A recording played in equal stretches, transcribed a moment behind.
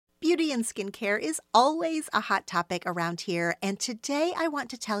Beauty and skincare is always a hot topic around here, and today I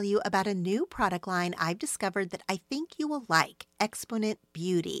want to tell you about a new product line I've discovered that I think you will like, Exponent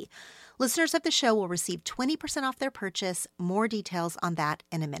Beauty. Listeners of the show will receive 20% off their purchase. More details on that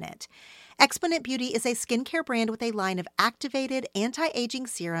in a minute. Exponent Beauty is a skincare brand with a line of activated anti-aging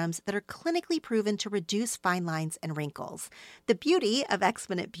serums that are clinically proven to reduce fine lines and wrinkles. The beauty of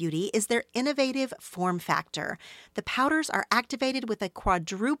Exponent Beauty is their innovative form factor. The powders are activated with a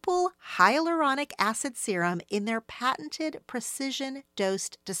quadruple hyaluronic acid serum in their patented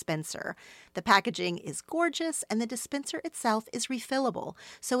precision-dosed dispenser. The packaging is gorgeous, and the dispenser itself is refillable,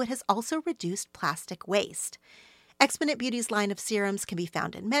 so it has also reduced plastic waste. Exponent Beauty's line of serums can be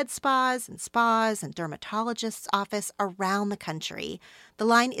found in med spas and dermatologists' office around the country. The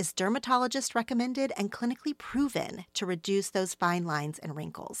line is dermatologist recommended and clinically proven to reduce those fine lines and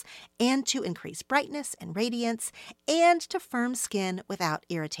wrinkles, and to increase brightness and radiance, and to firm skin without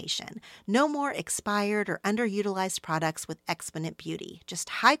irritation. No more expired or underutilized products with Exponent Beauty, just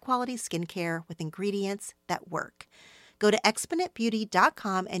high-quality skincare with ingredients that work. Go to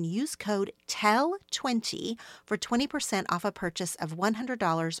exponentbeauty.com and use code TELL20 for 20% off a purchase of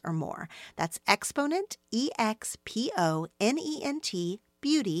 $100 or more. That's Exponent, EXPONENT,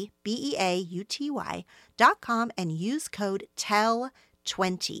 Beauty, BEAUTY.com, and use code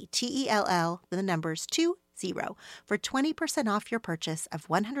TELL20, TELL, the numbers 20, for 20% off your purchase of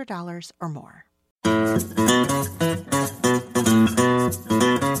 $100 or more.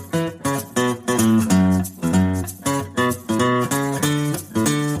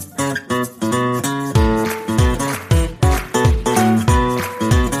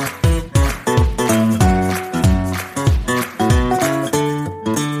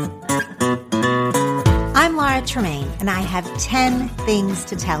 And I have 10 things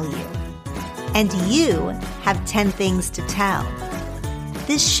to tell you. And you have 10 things to tell.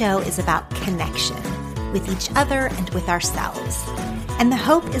 This show is about connection with each other and with ourselves. And the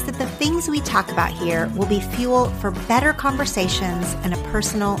hope is that the things we talk about here will be fuel for better conversations and a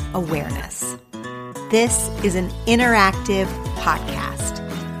personal awareness. This is an interactive podcast.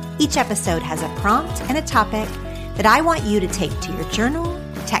 Each episode has a prompt and a topic that I want you to take to your journal,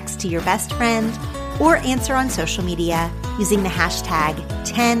 text to your best friend, or answer on social media using the hashtag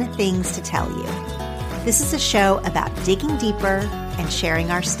 10 things to tell you. This is a show about digging deeper and sharing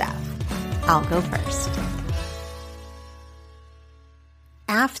our stuff. I'll go first.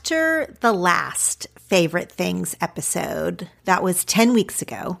 After the last Favorite Things episode, that was 10 weeks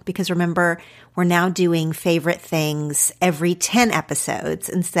ago, because remember, we're now doing Favorite Things every 10 episodes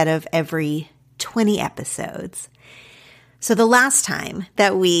instead of every 20 episodes. So the last time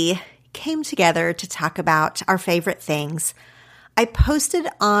that we came together to talk about our favorite things, I posted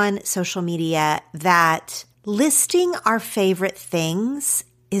on social media that listing our favorite things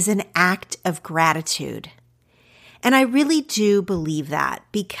is an act of gratitude. And I really do believe that,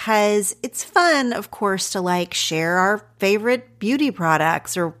 because it's fun, of course, to share our favorite beauty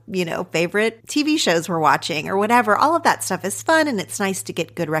products or, favorite TV shows we're watching or whatever. All of that stuff is fun, and it's nice to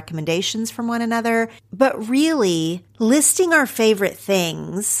get good recommendations from one another. But really, listing our favorite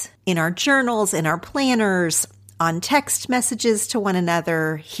things in our journals, in our planners, on text messages to one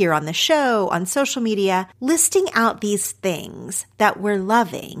another, here on the show, on social media, listing out these things that we're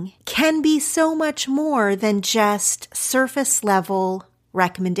loving can be so much more than just surface level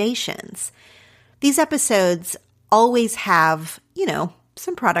recommendations. These episodes always have,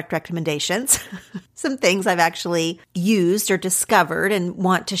 some product recommendations, some things I've actually used or discovered and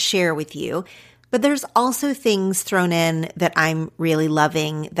want to share with you. But there's also things thrown in that I'm really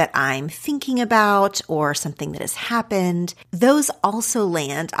loving, that I'm thinking about, or something that has happened. Those also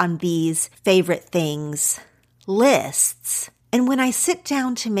land on these favorite things lists. And when I sit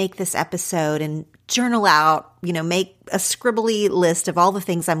down to make this episode and journal out, make a scribbly list of all the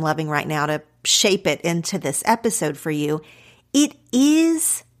things I'm loving right now to shape it into this episode for you, it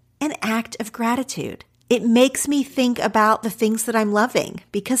is an act of gratitude. It makes me think about the things that I'm loving,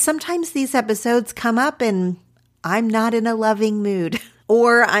 because sometimes these episodes come up and I'm not in a loving mood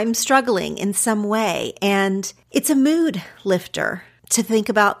or I'm struggling in some way. And it's a mood lifter to think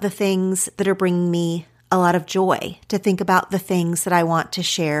about the things that are bringing me a lot of joy, to think about the things that I want to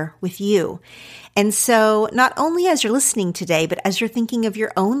share with you. And so not only as you're listening today, but as you're thinking of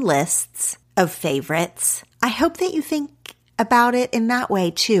your own lists of favorites, I hope that you think about it in that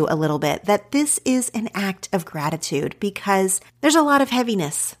way too a little bit, that this is an act of gratitude, because there's a lot of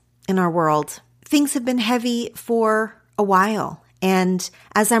heaviness in our world. Things have been heavy for a while. And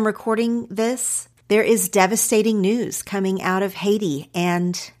as I'm recording this, there is devastating news coming out of Haiti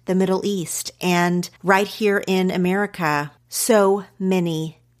and the Middle East, and right here in America, so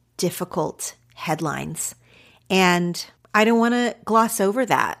many difficult headlines. And I don't want to gloss over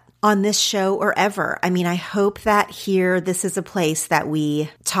that on this show or ever. I mean, I hope that here, this is a place that we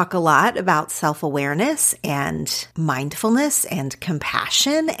talk a lot about self-awareness and mindfulness and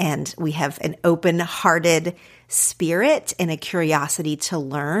compassion, and we have an open-hearted spirit and a curiosity to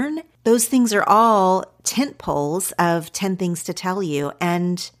learn. Those things are all tent poles of 10 things to tell you.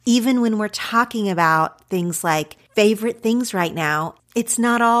 And even when we're talking about things like favorite things right now, it's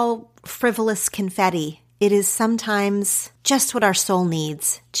not all frivolous confetti. It is sometimes just what our soul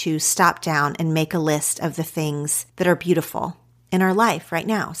needs to stop down and make a list of the things that are beautiful in our life right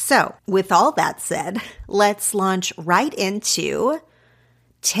now. So with all that said, let's launch right into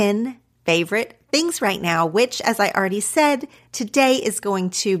 10 favorite things right now, which, as I already said, today is going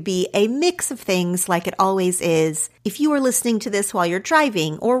to be a mix of things like it always is. If you are listening to this while you're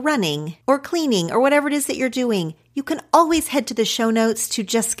driving or running or cleaning or whatever it is that you're doing, you can always head to the show notes to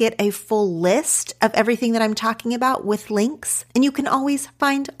just get a full list of everything that I'm talking about with links. And you can always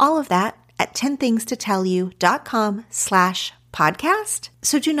find all of that at 10thingstotellyou.com/podcast.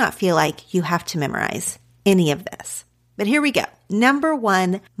 So do not feel like you have to memorize any of this. But here we go. Number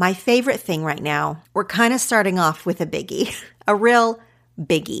one, my favorite thing right now, we're kind of starting off with a biggie, a real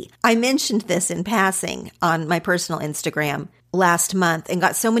biggie. I mentioned this in passing on my personal Instagram last month and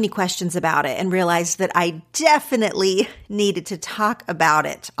got so many questions about it and realized that I definitely needed to talk about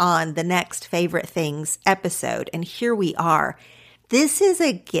it on the next favorite things episode. And here we are. This is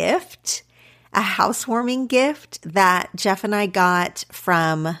a gift, a housewarming gift that Jeff and I got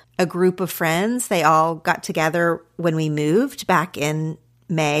from a group of friends. They all got together when we moved back in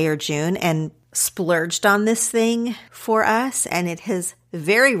May or June and splurged on this thing for us. And it has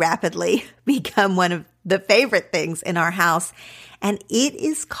very rapidly become one of the favorite things in our house. And it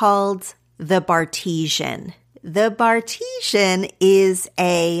is called the Bartesian. The Bartesian is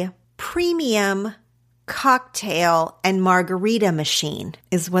a premium cocktail and margarita machine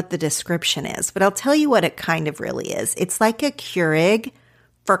is what the description is. But I'll tell you what it kind of really is. It's like a Keurig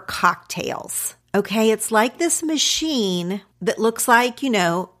for cocktails. Okay, it's like this machine that looks like,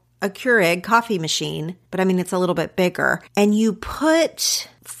 a Keurig coffee machine, but I mean, it's a little bit bigger. And you put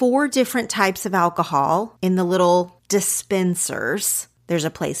 4 different types of alcohol in the little dispensers. There's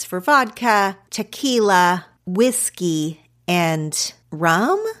a place for vodka, tequila, whiskey, and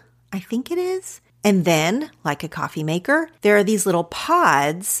rum, I think it is. And then, like a coffee maker, there are these little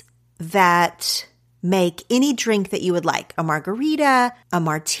pods that make any drink that you would like. A margarita, a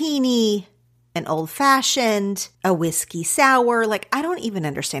martini, an old-fashioned, a whiskey sour. Like, I don't even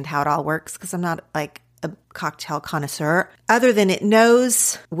understand how it all works because I'm not like a cocktail connoisseur, other than it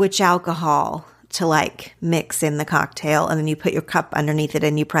knows which alcohol to like mix in the cocktail. And then you put your cup underneath it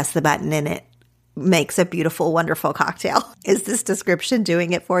and you press the button and it makes a beautiful, wonderful cocktail. Is this description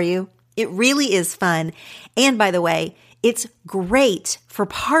doing it for you? It really is fun. And by the way, it's great for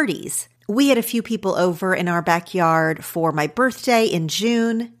parties. We had a few people over in our backyard for my birthday in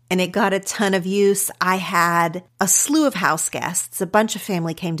June, and it got a ton of use. I had a slew of house guests. A bunch of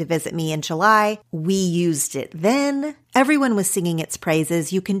family came to visit me in July. We used it then. Everyone was singing its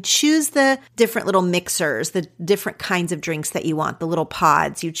praises. You can choose the different little mixers, the different kinds of drinks that you want, the little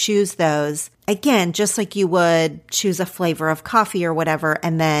pods. You choose those. Again, just like you would choose a flavor of coffee or whatever,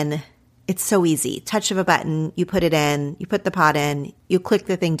 and then it's so easy. Touch of a button, you put it in, you put the pot in, you click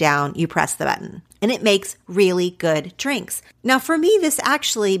the thing down, you press the button. And it makes really good drinks. Now for me, this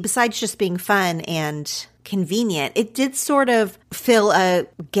actually, besides just being fun and convenient, it did sort of fill a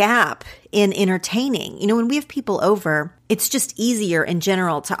gap in entertaining. When we have people over, it's just easier in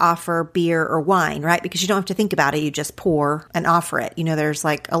general to offer beer or wine, right? Because you don't have to think about it. You just pour and offer it. There's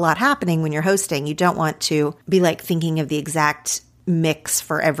like a lot happening when you're hosting. You don't want to be like thinking of the exact mix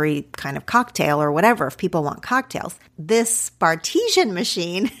for every kind of cocktail or whatever if people want cocktails. This Bartesian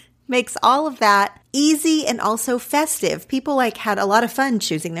machine makes all of that easy and also festive. People had a lot of fun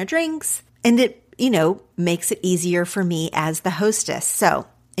choosing their drinks, and it, makes it easier for me as the hostess. So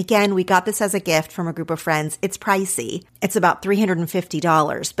again, we got this as a gift from a group of friends. It's pricey. It's about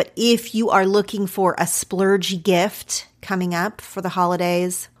 $350. But if you are looking for a splurgy gift coming up for the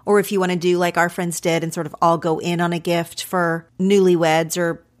holidays, or if you want to do like our friends did and sort of all go in on a gift for newlyweds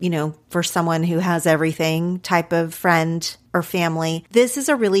or, for someone who has everything type of friend or family, this is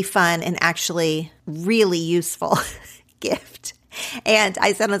a really fun and actually really useful gift. And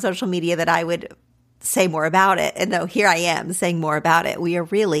I said on social media that I would say more about it. And no, here I am saying more about it. We are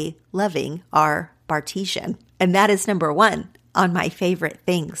really loving our Bartesian. And that is number 1 on my favorite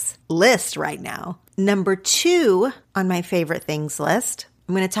things list right now. Number 2 on my favorite things list,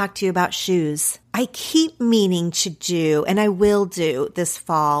 I'm going to talk to you about shoes. I keep meaning to do, and I will do this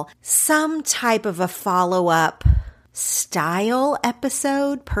fall, some type of a follow-up style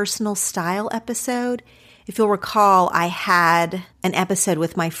episode, personal style episode. If you'll recall, I had an episode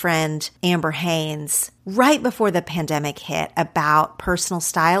with my friend Amber Haynes right before the pandemic hit about personal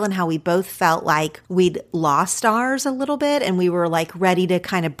style and how we both felt like we'd lost ours a little bit and we were like ready to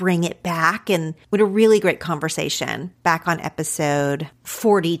kind of bring it back. And we had a really great conversation back on episode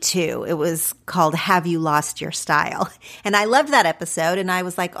 42. It was called Have You Lost Your Style? And I loved that episode. And I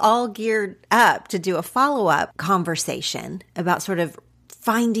was like all geared up to do a follow-up conversation about sort of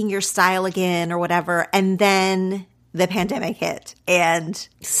finding your style again or whatever. And then the pandemic hit and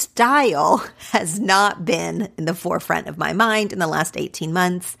style has not been in the forefront of my mind in the last 18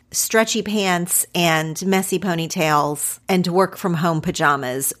 months. Stretchy pants and messy ponytails and work from home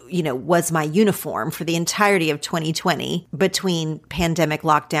pajamas, was my uniform for the entirety of 2020 between pandemic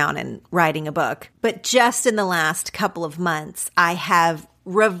lockdown and writing a book. But just in the last couple of months, I have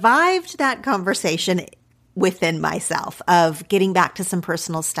revived that conversation within myself of getting back to some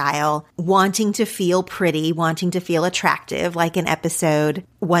personal style, wanting to feel pretty, wanting to feel attractive, like in episode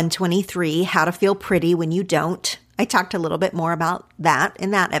 123, How to Feel Pretty When You Don't. I talked a little bit more about that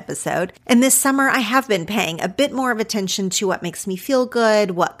in that episode. And this summer, I have been paying a bit more of attention to what makes me feel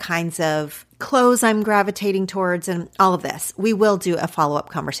good, what kinds of clothes I'm gravitating towards, and all of this. We will do a follow-up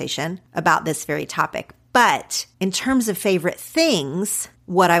conversation about this very topic. But in terms of favorite things,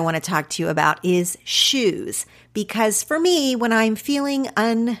 what I want to talk to you about is shoes. Because for me, when I'm feeling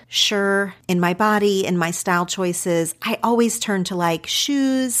unsure in my body and my style choices, I always turn to like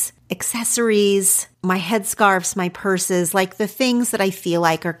shoes, accessories, my headscarves, my purses, like the things that I feel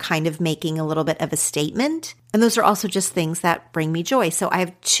like are kind of making a little bit of a statement. And those are also just things that bring me joy. So I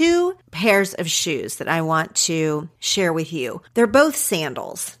have two pairs of shoes that I want to share with you. They're both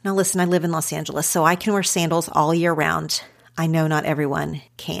sandals. Now listen, I live in Los Angeles, so I can wear sandals all year round. I know not everyone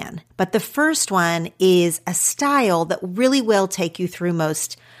can. But the first one is a style that really will take you through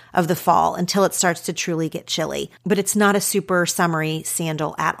most of the fall until it starts to truly get chilly. But it's not a super summery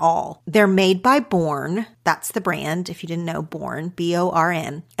sandal at all. They're made by Born. That's the brand, if you didn't know, Born,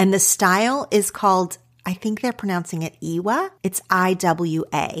 B-O-R-N. And the style is called, I think they're pronouncing it Iwa. It's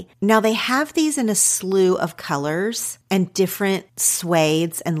I-W-A. Now they have these in a slew of colors and different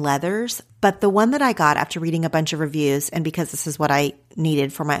suedes and leathers. But the one that I got after reading a bunch of reviews, and because this is what I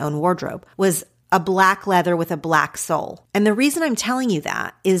needed for my own wardrobe, was a black leather with a black sole. And the reason I'm telling you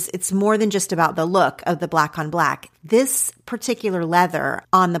that is it's more than just about the look of the black on black. This particular leather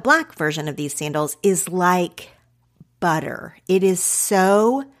on the black version of these sandals is like butter. It is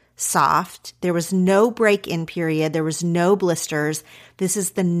so soft. There was no break-in period. There was no blisters. This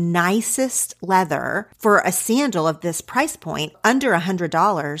is the nicest leather for a sandal of this price point, under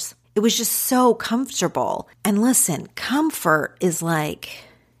 $100. It was just so comfortable. And listen, comfort is like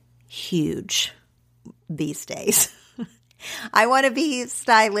huge these days. I want to be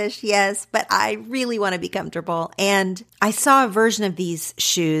stylish, yes, but I really want to be comfortable. And I saw a version of these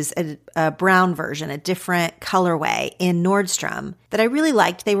shoes, a brown version, a different colorway in Nordstrom that I really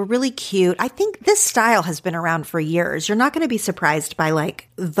liked. They were really cute. I think this style has been around for years. You're not going to be surprised by like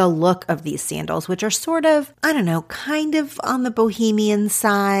the look of these sandals, which are sort of, I don't know, kind of on the bohemian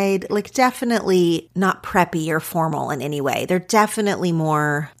side, like definitely not preppy or formal in any way. They're definitely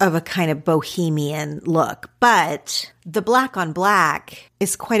more of a kind of bohemian look, but the black on black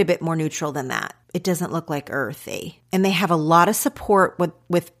is quite a bit more neutral than that. It doesn't look like earthy. And they have a lot of support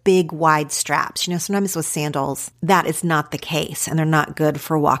with big, wide straps. Sometimes with sandals, that is not the case. And they're not good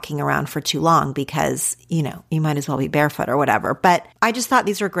for walking around for too long because, you might as well be barefoot or whatever. But I just thought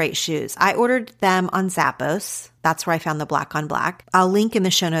these were great shoes. I ordered them on Zappos. That's where I found the black on black. I'll link in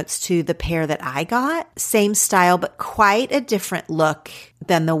the show notes to the pair that I got. Same style, but quite a different look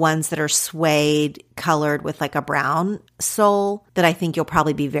than the ones that are suede colored with like a brown sole that I think you'll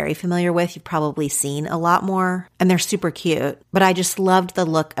probably be very familiar with. You've probably seen a lot more. And they're super cute. But I just loved the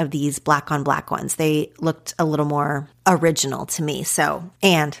look of these black on black ones. They looked a little more original to me.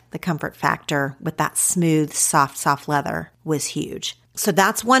 And the comfort factor with that smooth, soft leather was huge. So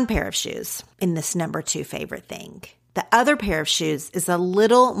that's one pair of shoes in this number 2 favorite thing. The other pair of shoes is a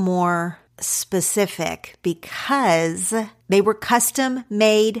little more specific because they were custom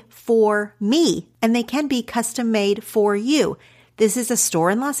made for me, and they can be custom made for you. This is a store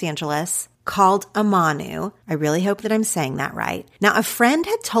in Los Angeles called Amanu. I really hope that I'm saying that right. Now, a friend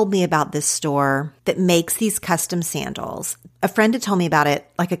had told me about this store that makes these custom sandals. A friend had told me about it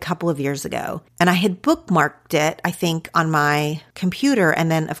like a couple of years ago, and I had bookmarked it, I think, on my computer, and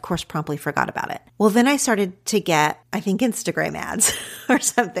then, of course, promptly forgot about it. Well, then I started to get, I think, Instagram ads or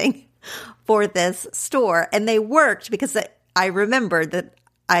something for this store, and they worked because I remembered that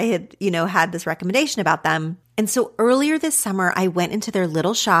I had, had this recommendation about them. And so earlier this summer, I went into their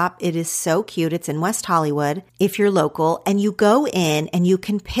little shop. It is so cute. It's in West Hollywood if you're local, and you go in and you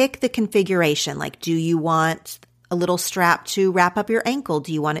can pick the configuration. Like, do you want a little strap to wrap up your ankle?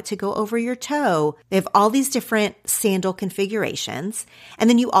 Do you want it to go over your toe? They have all these different sandal configurations. And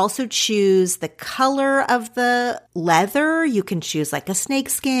then you also choose the color of the leather. You can choose like a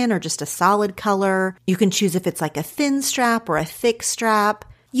snakeskin or just a solid color. You can choose if it's like a thin strap or a thick strap.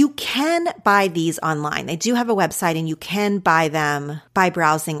 You can buy these online. They do have a website and you can buy them by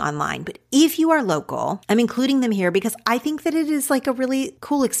browsing online. But if you are local, I'm including them here because I think that it is like a really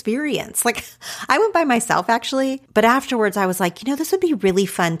cool experience. Like, I went by myself actually, but afterwards I was like, this would be really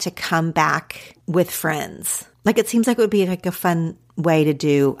fun to come back with friends. Like, it seems like it would be like a fun way to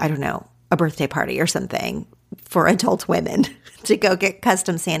do, I don't know, a birthday party or something for adult women to go get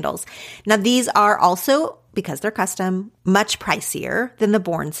custom sandals. Now, these are also, because they're custom, much pricier than the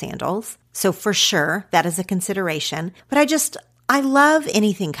Born sandals. So for sure, that is a consideration. But I love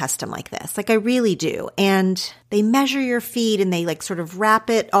anything custom like this. Like, I really do. And they measure your feet and they like sort of wrap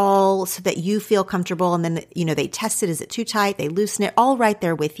it all so that you feel comfortable. And then, they test it. Is it too tight? They loosen it all right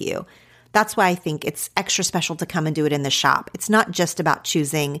there with you. That's why I think it's extra special to come and do it in the shop. It's not just about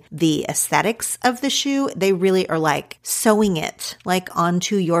choosing the aesthetics of the shoe. They really are like sewing it like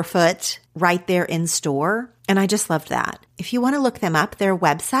onto your foot right there in store. And I just loved that. If you want to look them up, their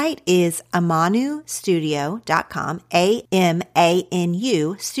website is amanustudio.com,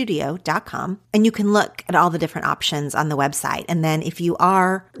 AMANU studio.com. And you can look at all the different options on the website. And then if you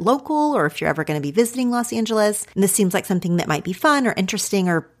are local or if you're ever going to be visiting Los Angeles, and this seems like something that might be fun or interesting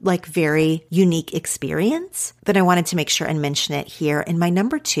or like very unique experience, then I wanted to make sure and mention it here in my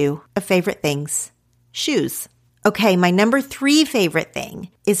number 2 of favorite things, shoes. Okay, my number 3 favorite thing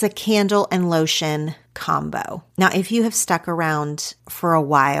is a candle and lotion combo. Now, if you have stuck around for a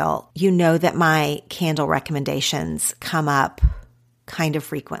while, you know that my candle recommendations come up kind of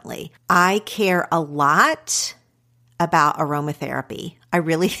frequently. I care a lot about aromatherapy. I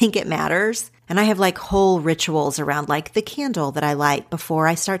really think it matters. And I have like whole rituals around like the candle that I light before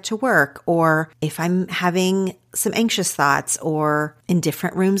I start to work, or if I'm having some anxious thoughts or in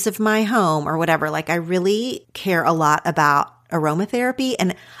different rooms of my home or whatever. Like, I really care a lot about aromatherapy.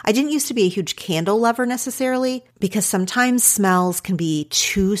 And I didn't used to be a huge candle lover necessarily because sometimes smells can be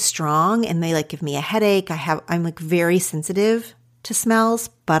too strong and they like give me a headache. I'm like very sensitive to smells,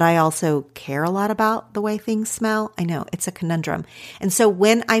 but I also care a lot about the way things smell. I know it's a conundrum. And so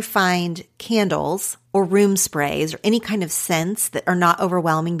when I find candles or room sprays or any kind of scents that are not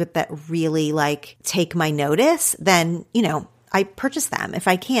overwhelming, but that really like take my notice, then, I purchase them if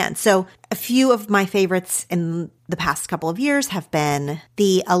I can. So a few of my favorites in the past couple of years have been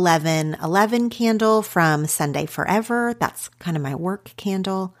the 1111 candle from Sunday Forever. That's kind of my work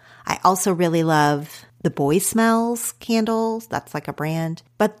candle. I also really love the Boy Smells candles. That's like a brand.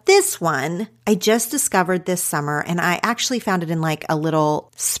 But this one, I just discovered this summer and I actually found it in like a little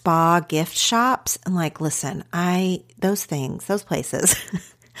spa gift shops. And like, listen, those places,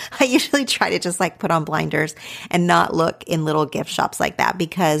 I usually try to just like put on blinders and not look in little gift shops like that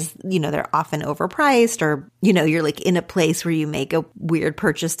because, they're often overpriced or, you're like in a place where you make a weird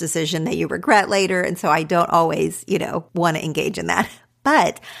purchase decision that you regret later. And so I don't always, want to engage in that.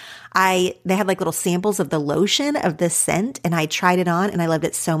 But they had like little samples of the lotion of this scent and I tried it on and I loved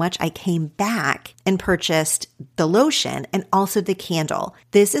it so much. I came back and purchased the lotion and also the candle.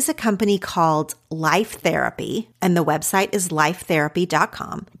 This is a company called Life Therapy and the website is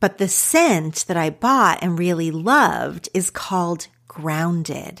lifetherapy.com. But the scent that I bought and really loved is called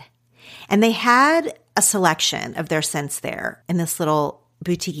Grounded. And they had a selection of their scents there in this little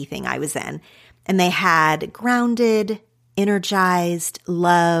boutique thing I was in. And they had Grounded, Energized,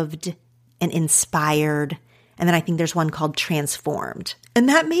 Loved, and Inspired. And then I think there's one called Transformed. And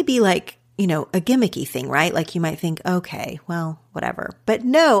that may be like, a gimmicky thing, right? Like you might think, okay, well, whatever. But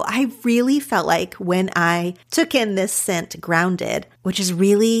no, I really felt like when I took in this scent Grounded, which is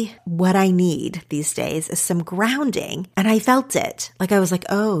really what I need these days, is some grounding. And I felt it. Like I was like,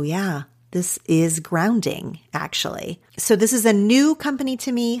 oh yeah, this is grounding actually. So this is a new company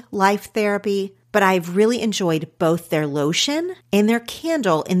to me, Life Therapy. But I've really enjoyed both their lotion and their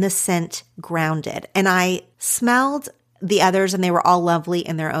candle in the scent Grounded. And I smelled the others, and they were all lovely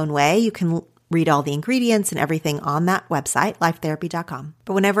in their own way. You can read all the ingredients and everything on that website, lifetherapy.com.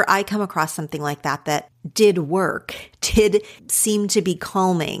 But whenever I come across something like that did work, did seem to be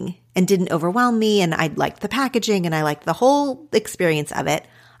calming and didn't overwhelm me, and I liked the packaging and I liked the whole experience of it,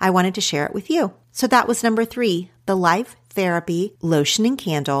 I wanted to share it with you. So that was number 3, the Life Therapy Lotion and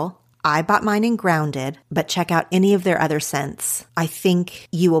Candle. I bought mine in Grounded, but check out any of their other scents. I think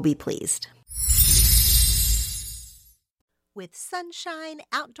you will be pleased. With sunshine,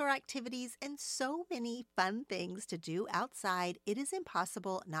 outdoor activities, and so many fun things to do outside, it is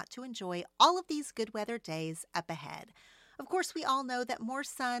impossible not to enjoy all of these good weather days up ahead. Of course, we all know that more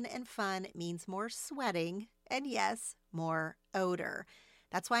sun and fun means more sweating, and yes, more odor.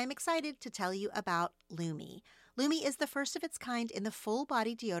 That's why I'm excited to tell you about Lumi. Lumi is the first of its kind in the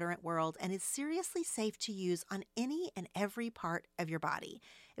full-body deodorant world and is seriously safe to use on any and every part of your body.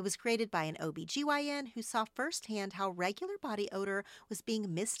 It was created by an OBGYN who saw firsthand how regular body odor was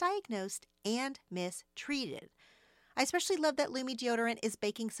being misdiagnosed and mistreated. I especially love that Lumi deodorant is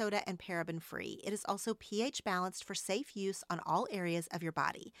baking soda and paraben free. It is also pH balanced for safe use on all areas of your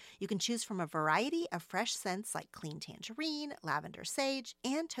body. You can choose from a variety of fresh scents like clean tangerine, lavender sage,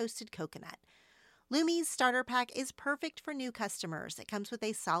 and toasted coconut. Lumi's starter pack is perfect for new customers. It comes with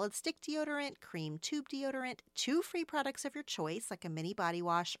a solid stick deodorant, cream tube deodorant, 2 free products of your choice like a mini body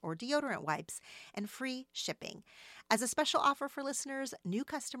wash or deodorant wipes, and free shipping. As a special offer for listeners, new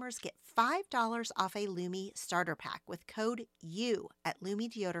customers get $5 off a Lumi starter pack with code U at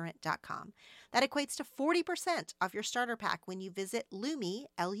lumideodorant.com. That equates to 40% off your starter pack when you visit Lumi,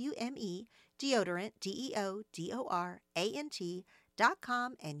 L-U-M-E, deodorant, DEODORANT.com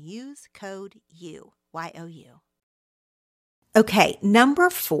and use code U, Y-O-U. Okay,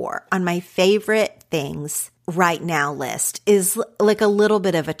 number 4 on my favorite things right now list is like a little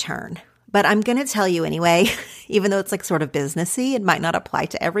bit of a turn, but I'm going to tell you anyway, even though it's like sort of businessy, it might not apply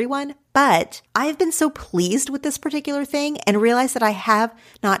to everyone, but I've been so pleased with this particular thing and realized that I have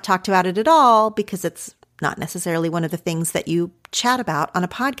not talked about it at all because it's not necessarily one of the things that you chat about on a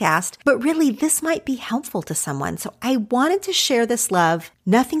podcast, but really this might be helpful to someone. So I wanted to share this love,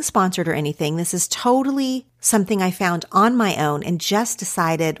 nothing sponsored or anything. This is totally something I found on my own and just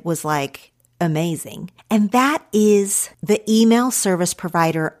decided was like amazing. And that is the email service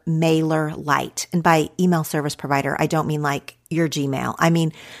provider MailerLite. And by email service provider, I don't mean like your Gmail. I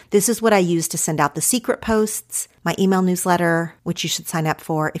mean, this is what I use to send out the secret posts, my email newsletter, which you should sign up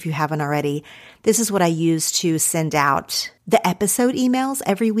for if you haven't already. This is what I use to send out the episode emails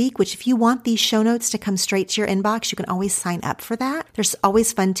every week, which if you want these show notes to come straight to your inbox, you can always sign up for that. There's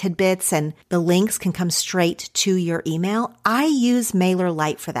always fun tidbits and the links can come straight to your email. I use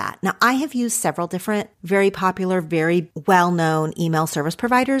MailerLite for that. Now, I have used several different, very popular, very well-known email service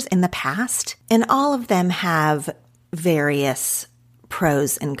providers in the past, and all of them have various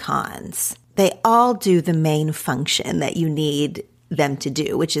pros and cons. They all do the main function that you need them to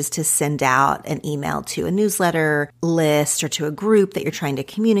do, which is to send out an email to a newsletter list or to a group that you're trying to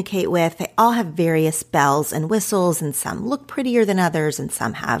communicate with. They all have various bells and whistles, and some look prettier than others, and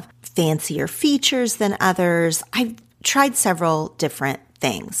some have fancier features than others. I've tried several different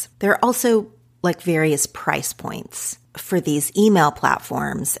things. There are also like various price points for these email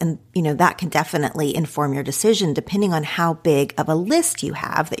platforms. And, that can definitely inform your decision depending on how big of a list you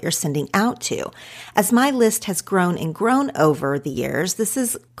have that you're sending out to. As my list has grown and grown over the years, this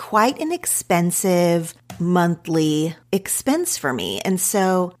is quite an expensive monthly expense for me. And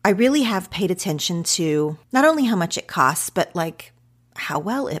so I really have paid attention to not only how much it costs, but like how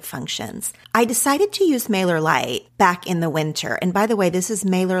well it functions. I decided to use MailerLite back in the winter. And by the way, this is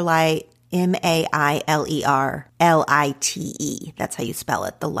MailerLite, MailerLite. That's how you spell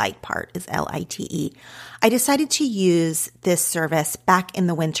it. The light part is Lite. I decided to use this service back in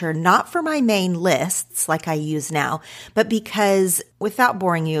the winter, not for my main lists like I use now, but because, without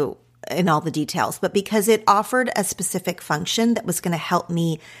boring you in all the details, but because it offered a specific function that was going to help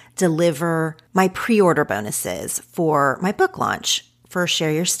me deliver my pre-order bonuses for my book launch. For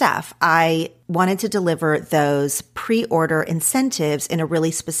Share Your Stuff. I wanted to deliver those pre-order incentives in a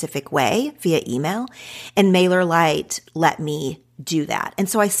really specific way via email, and MailerLite let me do that. And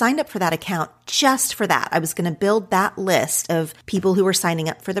so I signed up for that account just for that. I was going to build that list of people who were signing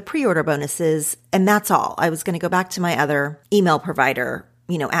up for the pre-order bonuses, and that's all. I was going to go back to my other email provider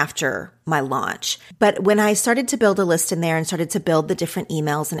after my launch. But when I started to build a list in there and started to build the different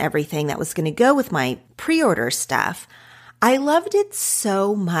emails and everything that was going to go with my pre-order stuff, I loved it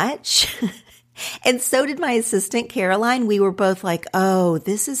so much. And so did my assistant, Caroline. We were both like, oh,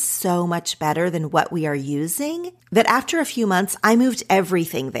 this is so much better than what we are using, that after a few months, I moved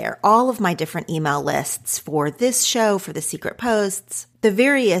everything there, all of my different email lists for this show, for the secret posts, the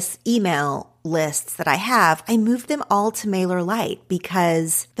various email lists that I have, I moved them all to MailerLite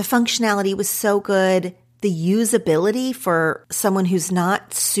because the functionality was so good. The usability for someone who's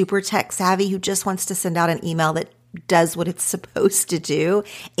not super tech savvy, who just wants to send out an email that does what it's supposed to do,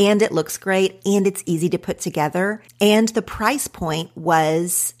 and it looks great, and it's easy to put together. And the price point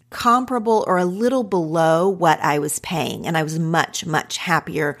was comparable or a little below what I was paying. And I was much, much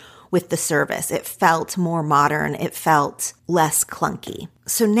happier with the service. It felt more modern. It felt less clunky.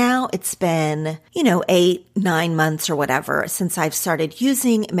 So now it's been, 8-9 months or whatever since I've started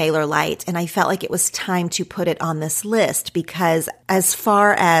using MailerLite, and I felt like it was time to put it on this list because as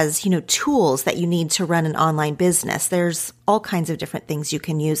far as, tools that you need to run an online business, there's all kinds of different things you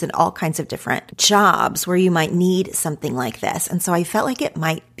can use in all kinds of different jobs where you might need something like this. And so I felt like it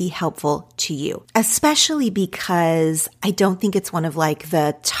might be helpful to you, especially because I don't think it's one of like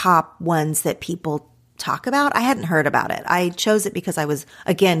the top ones that people talk about. I hadn't heard about it. I chose it because I was,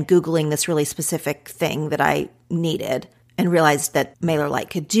 again, Googling this really specific thing that I needed and realized that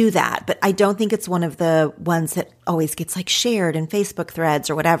MailerLite could do that. But I don't think it's one of the ones that always gets like shared in Facebook threads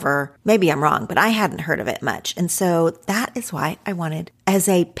or whatever. Maybe I'm wrong, but I hadn't heard of it much. And so that is why I wanted, as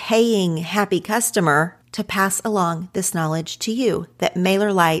a paying happy customer, to pass along this knowledge to you that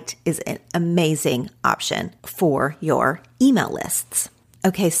MailerLite is an amazing option for your email lists.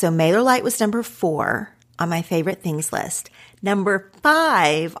 Okay, so MailerLite was number 4 on my favorite things list. Number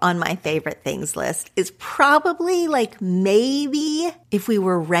 5 on my favorite things list is probably maybe if we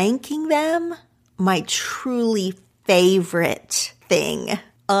were ranking them, my truly favorite thing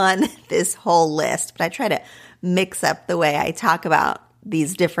on this whole list. But I try to mix up the way I talk about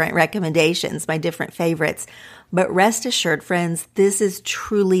these different recommendations, my different favorites. But rest assured, friends, this is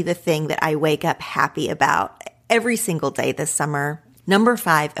truly the thing that I wake up happy about every single day this summer. Number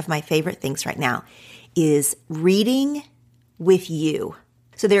 5 of my favorite things right now is reading with you.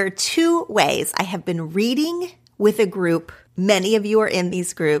 So there are 2 ways I have been reading with a group. Many of you are in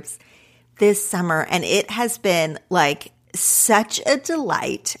these groups this summer, and it has been such a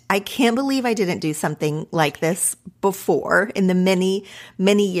delight. I can't believe I didn't do something like this before in the many,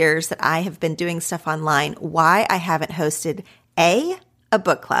 many years that I have been doing stuff online. Why I haven't hosted a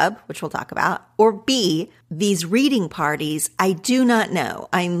book club, which we'll talk about, or B, these reading parties, I do not know.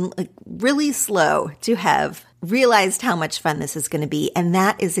 I'm really slow to have realized how much fun this is going to be. And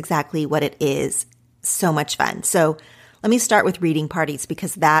that is exactly what it is. So much fun. So let me start with reading parties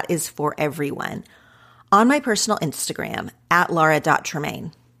because that is for everyone. On my personal Instagram,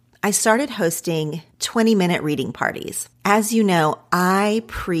 @Laura.Tremaine, I started hosting 20-minute reading parties. As you know, I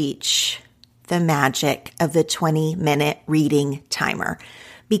preach the magic of the 20-minute reading timer.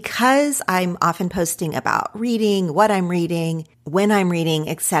 Because I'm often posting about reading, what I'm reading, when I'm reading,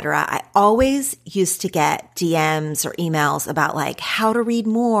 etc., I always used to get DMs or emails about how to read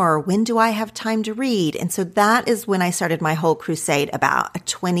more, when do I have time to read? And so that is when I started my whole crusade about a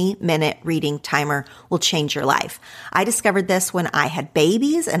 20-minute reading timer will change your life. I discovered this when I had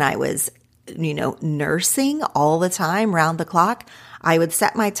babies and I was, nursing all the time, round the clock. I would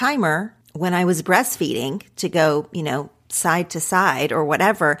set my timer when I was breastfeeding to go, side to side or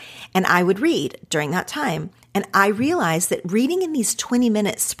whatever, and I would read during that time. And I realized that reading in these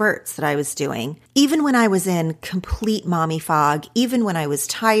 20-minute spurts that I was doing, even when I was in complete mommy fog, even when I was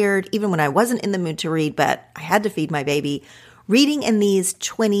tired, even when I wasn't in the mood to read, but I had to feed my baby, reading in these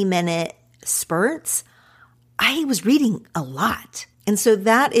 20-minute spurts, I was reading a lot. And so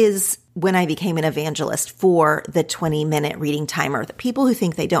that is when I became an evangelist for the 20-minute reading timer. The people who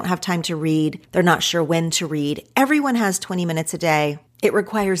think they don't have time to read, they're not sure when to read. Everyone has 20 minutes a day. It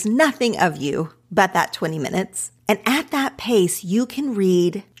requires nothing of you but that 20 minutes. And at that pace, you can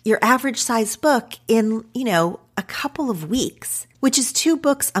read your average size book in, a couple of weeks, which is 2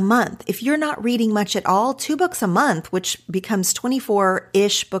 books a month. If you're not reading much at all, 2 books a month, which becomes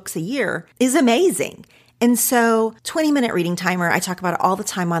 24-ish books a year, is amazing. And so 20-minute reading timer, I talk about it all the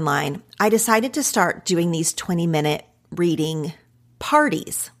time online. I decided to start doing these 20-minute reading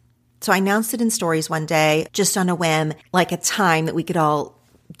parties. So I announced it in stories one day, just on a whim, a time that we could all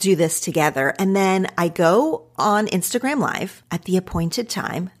do this together. And then I go on Instagram Live at the appointed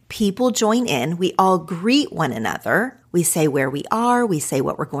time. People join in. We all greet one another. We say where we are. We say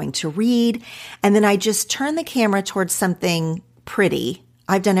what we're going to read. And then I just turn the camera towards something pretty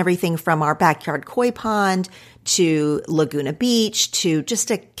I've done everything from our backyard koi pond to Laguna Beach to just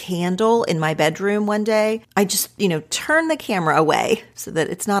a candle in my bedroom one day. I just, turn the camera away so that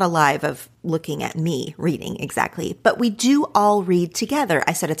it's not alive of looking at me reading exactly. But we do all read together.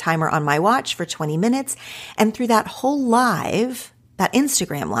 I set a timer on my watch for 20 minutes. And through that whole live, that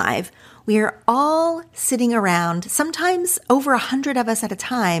Instagram live, we are all sitting around, sometimes over 100 of us at a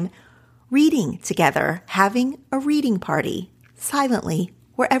time, reading together, having a reading party silently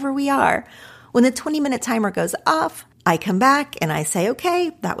wherever we are. When the 20-minute timer goes off, I come back and I say,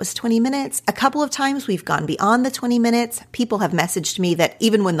 okay, that was 20 minutes. A couple of times we've gone beyond the 20 minutes. People have messaged me that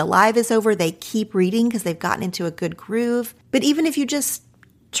even when the live is over, they keep reading because they've gotten into a good groove. But even if you just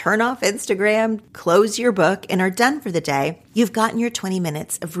turn off Instagram, close your book, and are done for the day, you've gotten your 20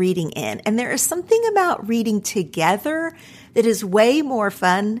 minutes of reading in. And there is something about reading together that is way more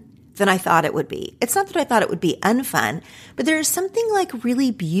fun than I thought it would be. It's not that I thought it would be unfun, but there is something like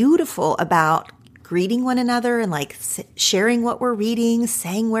really beautiful about greeting one another and like sharing what we're reading,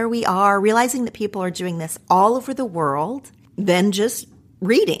 saying where we are, realizing that people are doing this all over the world, then just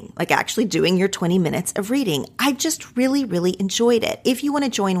reading, like actually doing your 20 minutes of reading. I just really, really enjoyed it. If you want to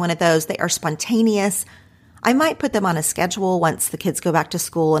join one of those, they are spontaneous. I might put them on a schedule once the kids go back to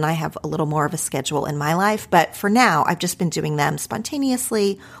school and I have a little more of a schedule in my life. But for now, I've just been doing them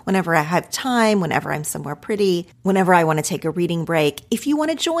spontaneously whenever I have time, whenever I'm somewhere pretty, whenever I want to take a reading break. If you want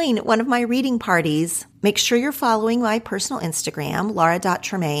to join one of my reading parties, make sure you're following my personal Instagram,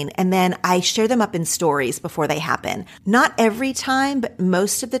 laura.tremaine, and then I share them up in stories before they happen. Not every time, but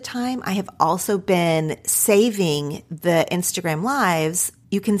most of the time, I have also been saving the Instagram lives.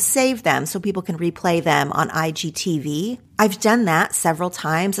 You can save them so people can replay them on IGTV. I've done that several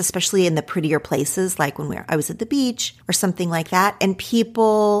times, especially in the prettier places, like when I was at the beach or something like that. And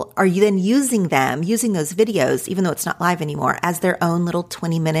people are then using those videos, even though it's not live anymore, as their own little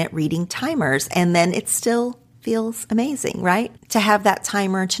 20-minute reading timers. And then it still feels amazing, right? To have that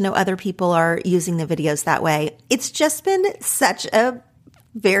timer, to know other people are using the videos that way. It's just been such a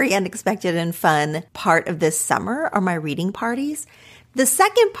very unexpected and fun part of this summer are my reading parties. The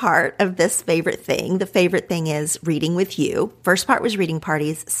second part of this favorite thing, the favorite thing is reading with you. First part was reading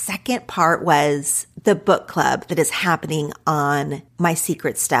parties. Second part was the book club that is happening on my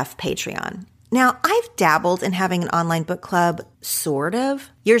Secret Stuff Patreon. Now, I've dabbled in having an online book club, sort of.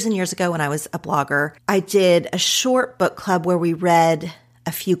 Years and years ago when I was a blogger, I did a short book club where we read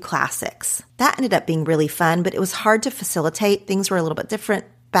a few classics. That ended up being really fun, but it was hard to facilitate. Things were a little bit different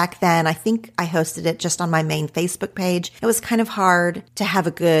back then. I think I hosted it just on my main Facebook page. It was kind of hard to have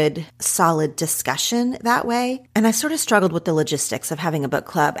a good, solid discussion that way. And I sort of struggled with the logistics of having a book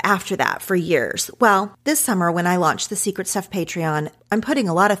club after that for years. Well, this summer when I launched the Secret Stuff Patreon, I'm putting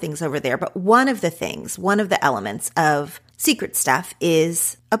a lot of things over there, but one of the elements of Secret Stuff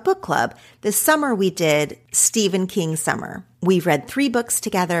is a book club. This summer we did Stephen King Summer. We read 3 books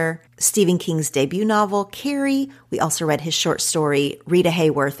together, Stephen King's debut novel, Carrie. We also read his short story, Rita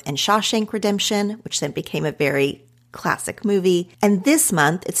Hayworth and Shawshank Redemption, which then became a very classic movie. And this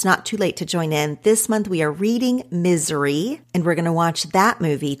month, it's not too late to join in. This month we are reading Misery, and we're going to watch that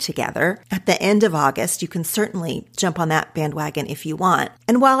movie together at the end of August. You can certainly jump on that bandwagon if you want.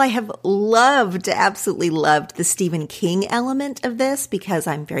 And while I have absolutely loved the Stephen King element of this, because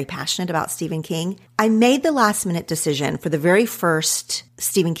I'm very passionate about Stephen King, I made the last minute decision for the very first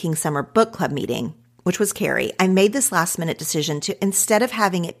Stephen King Summer Book Club meeting, which was Carrie. I made this last minute decision to, instead of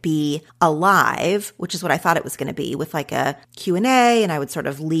having it be a live, which is what I thought it was going to be, with like a Q&A, and I would sort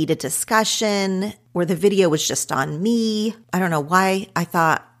of lead a discussion where the video was just on me. I don't know why I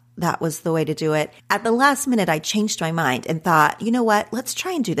thought that was the way to do it. At the last minute, I changed my mind and thought, you know what, let's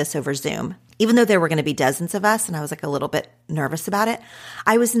try and do this over Zoom. Even though there were going to be dozens of us and I was like a little bit nervous about it,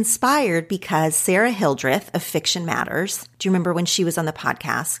 I was inspired because Sarah Hildreth of Fiction Matters, do you remember when she was on the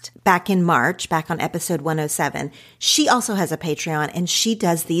podcast back in March, back on episode 107? She also has a Patreon and she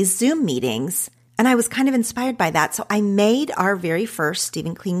does these Zoom meetings. And I was kind of inspired by that. So I made our very first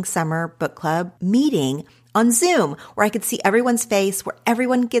Stephen King Summer Book Club meeting on Zoom, where I could see everyone's face, where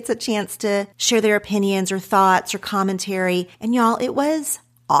everyone gets a chance to share their opinions or thoughts or commentary. And y'all, it was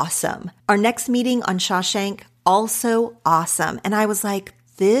awesome. Our next meeting on Shawshank, also awesome. And I was like,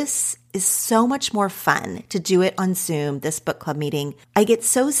 this is so much more fun to do it on Zoom, this book club meeting. I get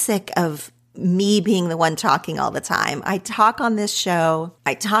so sick of me being the one talking all the time. I talk on this show.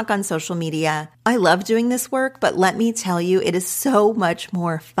 I talk on social media. I love doing this work, but let me tell you, it is so much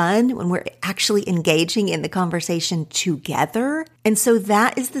more fun when we're actually engaging in the conversation together. And so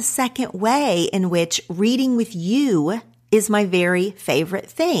that is the second way in which reading with you is my very favorite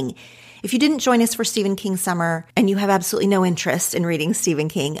thing. If you didn't join us for Stephen King Summer and you have absolutely no interest in reading Stephen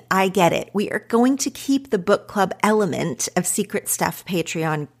King, I get it. We are going to keep the book club element of Secret Stuff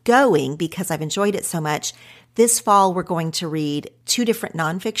Patreon going because I've enjoyed it so much. This fall, we're going to read 2 different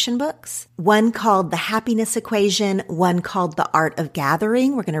nonfiction books, one called The Happiness Equation, one called The Art of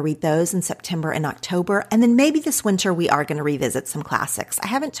Gathering. We're going to read those in September and October. And then maybe this winter, we are going to revisit some classics. I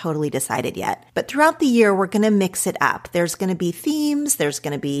haven't totally decided yet. But throughout the year, we're going to mix it up. There's going to be themes. There's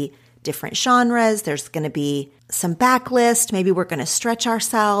going to be different genres. There's going to be some backlist. Maybe we're going to stretch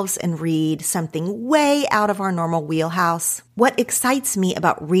ourselves and read something way out of our normal wheelhouse. What excites me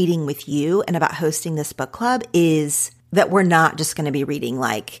about reading with you and about hosting this book club is that we're not just going to be reading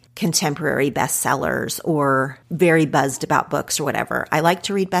like contemporary bestsellers or very buzzed about books or whatever. I like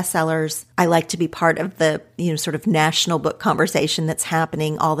to read bestsellers. I like to be part of the, sort of national book conversation that's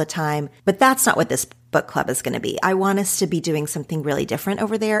happening all the time. But that's not what this book club is going to be. I want us to be doing something really different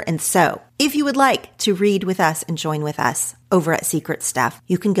over there. And so if you would like to read with us and join with us over at Secret Stuff,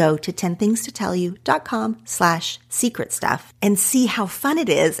 you can go to 10thingstotellyou.com/secret stuff and see how fun it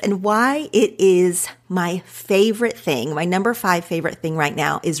is and why it is my favorite thing. My number 5 favorite thing right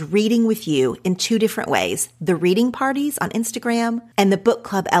now is reading with you in 2 different ways. The reading parties on Instagram and the book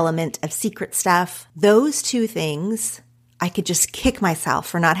club element of Secret Stuff. Those 2 things, I could just kick myself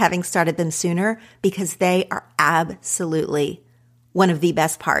for not having started them sooner because they are absolutely one of the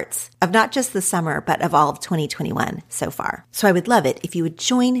best parts of not just the summer, but of all of 2021 so far. So I would love it if you would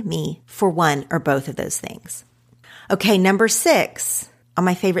join me for one or both of those things. Okay, number 6 on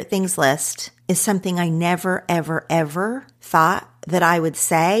my favorite things list is something I never, ever, ever thought that I would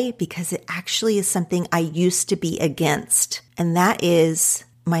say because it actually is something I used to be against, and that is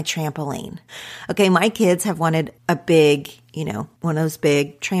my trampoline. Okay, my kids have wanted a big, one of those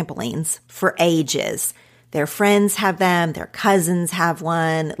big trampolines for ages. Their friends have them. Their cousins have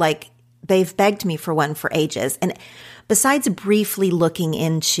one. Like, they've begged me for one for ages. And besides briefly looking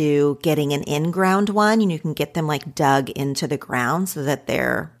into getting an in-ground one, you can get them like dug into the ground so that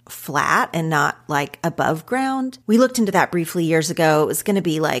they're flat and not like above ground. We looked into that briefly years ago. It was going to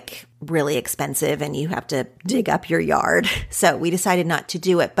be like really expensive and you have to dig up your yard. So we decided not to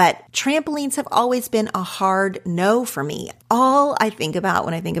do it. But trampolines have always been a hard no for me. All I think about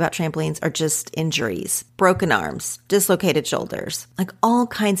when I think about trampolines are just injuries, broken arms, dislocated shoulders, like all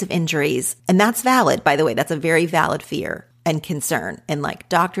kinds of injuries. And that's valid, by the way. That's a very valid fear and concern. And like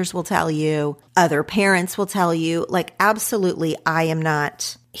doctors will tell you, other parents will tell you, like absolutely, I am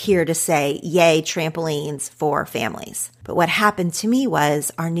not here to say, yay, trampolines for families. But what happened to me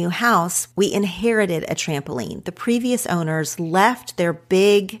was our new house, we inherited a trampoline. The previous owners left their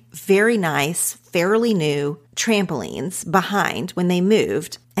big, very nice, fairly new trampolines behind when they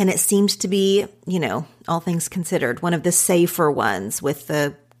moved. And it seemed to be, all things considered, one of the safer ones with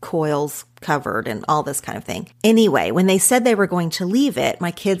the coils covered and all this kind of thing. Anyway, when they said they were going to leave it,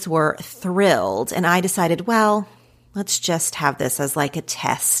 my kids were thrilled. And I decided, well, let's just have this as like a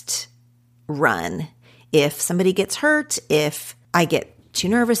test run. If somebody gets hurt, if I get too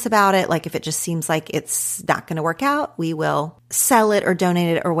nervous about it, like if it just seems like it's not going to work out, we will sell it or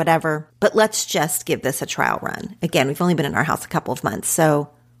donate it or whatever. But let's just give this a trial run. Again, we've only been in our house a couple of months,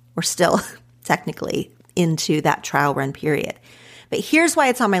 so we're still technically into that trial run period. But here's why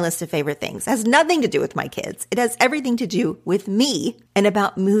it's on my list of favorite things. It has nothing to do with my kids. It has everything to do with me and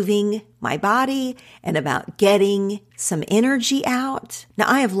about moving my body and about getting some energy out. Now,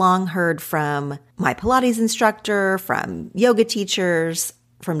 I have long heard from my Pilates instructor, from yoga teachers,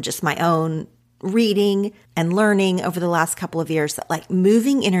 from just my own reading and learning over the last couple of years that like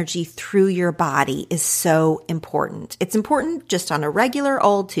moving energy through your body is so important. It's important just on a regular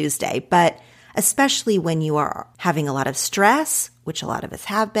old Tuesday, but especially when you are having a lot of stress, which a lot of us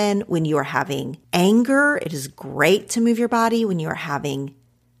have been. When you are having anger, it is great to move your body. When you are having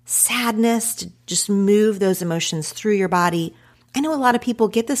sadness, to just move those emotions through your body. I know a lot of people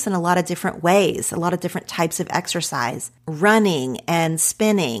get this in a lot of different ways, a lot of different types of exercise, running and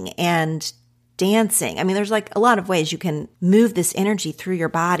spinning and dancing. I mean, there's like a lot of ways you can move this energy through your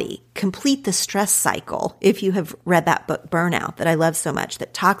body, complete the stress cycle. If you have read that book, Burnout, that I love so much,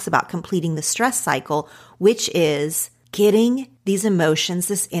 that talks about completing the stress cycle, which is getting these emotions,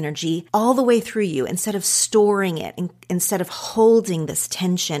 this energy all the way through you instead of storing it, instead of holding this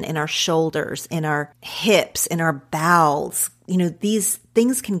tension in our shoulders, in our hips, in our bowels. These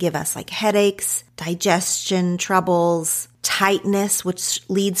things can give us like headaches, digestion troubles, tightness, which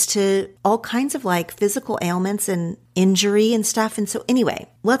leads to all kinds of like physical ailments and injury and stuff. And so anyway,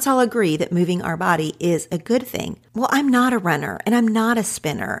 let's all agree that moving our body is a good thing. Well, I'm not a runner and I'm not a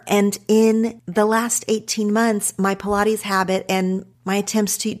spinner. And in the last 18 months, my Pilates habit and my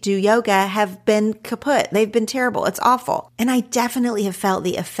attempts to do yoga have been kaput. They've been terrible. It's awful. And I definitely have felt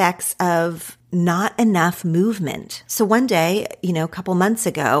the effects of not enough movement. So one day, a couple months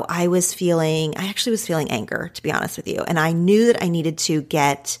ago, I actually was feeling anger, to be honest with you. And I knew that I needed to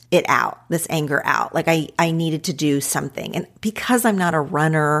get it out, this anger out. Like I needed to do something. And because I'm not a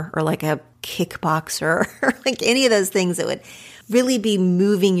runner or like a kickboxer or like any of those things that would really be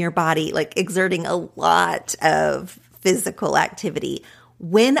moving your body, like exerting a lot of physical activity.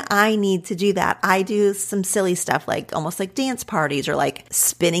 When I need to do that, I do some silly stuff like almost like dance parties or like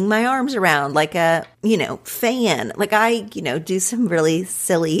spinning my arms around like a, fan. Like I, do some really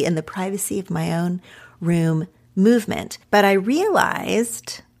silly in the privacy of my own room movement. But I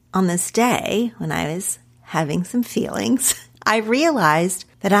realized on this day when I was having some feelings, I realized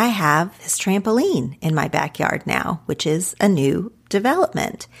that I have this trampoline in my backyard now, which is a new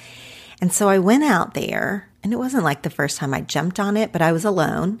development. And so I went out there, and it wasn't like the first time I jumped on it, but I was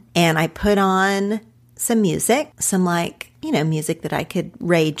alone, and I put on some music, some music that I could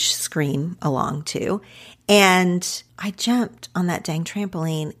rage scream along to. And I jumped on that dang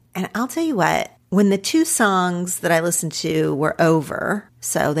trampoline. And I'll tell you what, when the 2 songs that I listened to were over,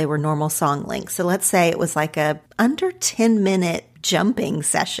 so they were normal song lengths. So let's say it was like a under 10-minute jumping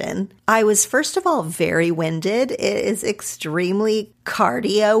session. I was, first of all, very winded. It is extremely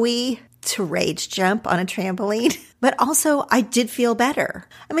cardio-y to rage jump on a trampoline. But also, I did feel better.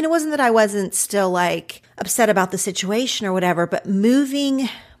 I mean, it wasn't that I wasn't still like upset about the situation or whatever, but moving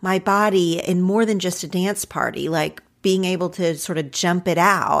my body in more than just a dance party, like being able to sort of jump it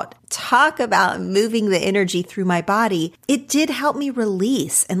out, talk about moving the energy through my body, it did help me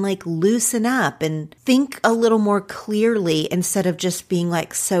release and like loosen up and think a little more clearly instead of just being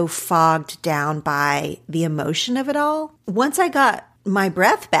like so fogged down by the emotion of it all. Once I got my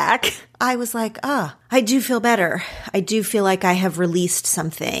breath back, I was like, I do feel better. I do feel like I have released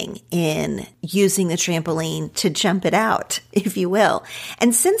something in using the trampoline to jump it out, if you will.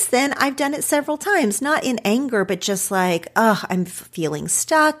 And since then, I've done it several times, not in anger, but just like, I'm feeling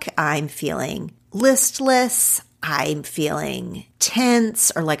stuck. I'm feeling listless. I'm feeling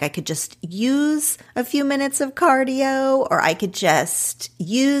tense, or like I could just use a few minutes of cardio, or I could just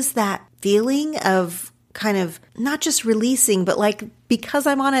use that feeling of kind of not just releasing, but like because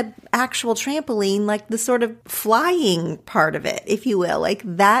I'm on an actual trampoline, like the sort of flying part of it, if you will, like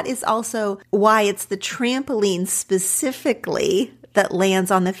that is also why it's the trampoline specifically that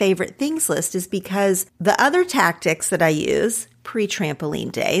lands on the favorite things list, is because the other tactics that I use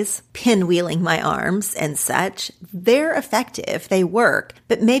pre-trampoline days, pinwheeling my arms and such, they're effective, they work,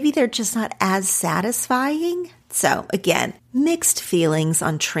 but maybe they're just not as satisfying. So again, mixed feelings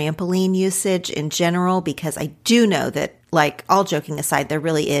on trampoline usage in general, because I do know that, like, all joking aside, there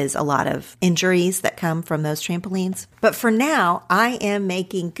really is a lot of injuries that come from those trampolines. But for now, I am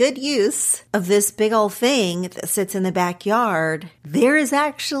making good use of this big old thing that sits in the backyard. There is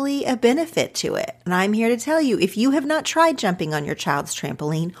actually a benefit to it. And I'm here to tell you, if you have not tried jumping on your child's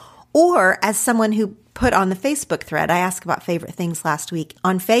trampoline, or as someone who put on the Facebook thread, I asked about favorite things last week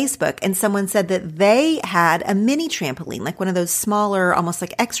on Facebook, and someone said that they had a mini trampoline, like one of those smaller, almost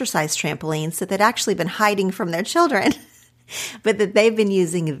like exercise trampolines that they'd actually been hiding from their children, but that they've been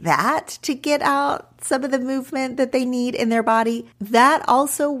using that to get out some of the movement that they need in their body. That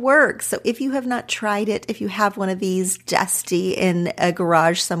also works. So if you have not tried it, if you have one of these dusty in a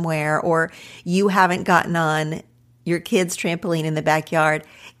garage somewhere, or you haven't gotten on your kid's trampoline in the backyard,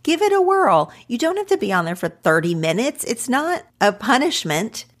 give it a whirl. You don't have to be on there for 30 minutes. It's not a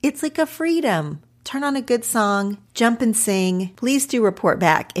punishment. It's like a freedom. Turn on a good song, jump and sing. Please do report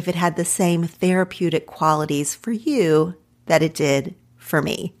back if it had the same therapeutic qualities for you that it did for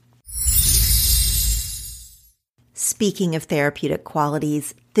me. Speaking of therapeutic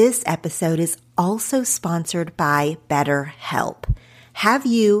qualities, this episode is also sponsored by BetterHelp. Have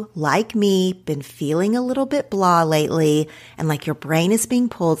you, like me, been feeling a little bit blah lately, and like your brain is being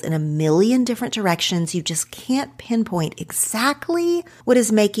pulled in a million different directions? You just can't pinpoint exactly what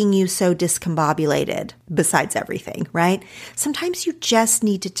is making you so discombobulated, besides everything, right? Sometimes you just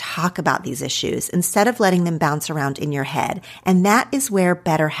need to talk about these issues instead of letting them bounce around in your head, and that is where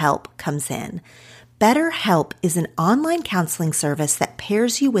BetterHelp comes in. BetterHelp is an online counseling service that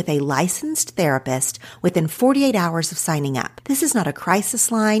pairs you with a licensed therapist within 48 hours of signing up. This is not a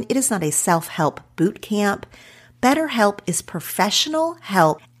crisis line. It is not a self-help boot camp. BetterHelp is professional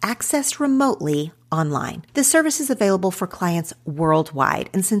help accessed remotely online. This service is available for clients worldwide,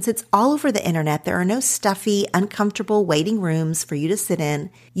 and since it's all over the internet, there are no stuffy, uncomfortable waiting rooms for you to sit in.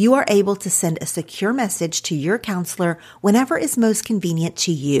 You are able to send a secure message to your counselor whenever is most convenient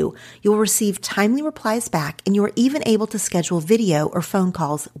to you. You'll receive timely replies back, and you are even able to schedule video or phone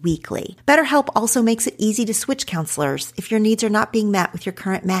calls weekly. BetterHelp also makes it easy to switch counselors if your needs are not being met with your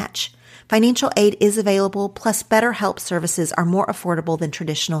current match. Financial aid is available, plus BetterHelp services are more affordable than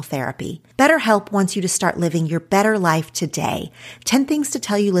traditional therapy. BetterHelp wants you to start living your better life today. 10 Things to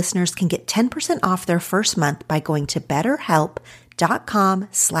Tell You listeners can get 10% off their first month by going to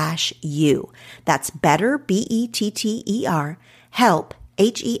betterhelp.com/you. That's better, BETTER, help,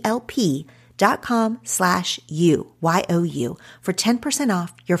 HELP.com/you, YOU, for 10%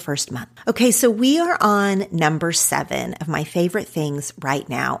 off your first month. Okay, so we are on number 7 of my favorite things right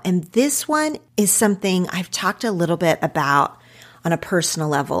now. And this one is something I've talked a little bit about on a personal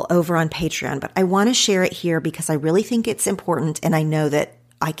level over on Patreon, but I want to share it here because I really think it's important, and I know that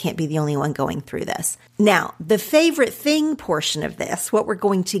I can't be the only one going through this. Now, the favorite thing portion of this, what we're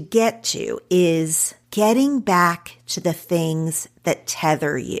going to get to, is getting back to the things that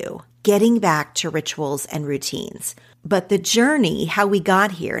tether you. Getting back to rituals and routines. But the journey, how we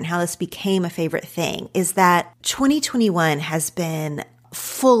got here and how this became a favorite thing, is that 2021 has been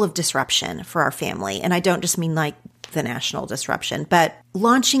full of disruption for our family. And I don't just mean like the national disruption, but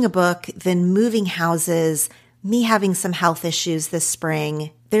launching a book, then moving houses, me having some health issues this spring.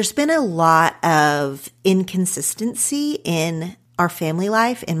 There's been a lot of inconsistency in our family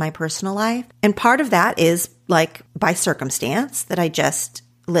life, in my personal life. And part of that is like by circumstance that I just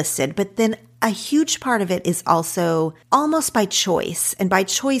listed, but then a huge part of it is also almost by choice. And by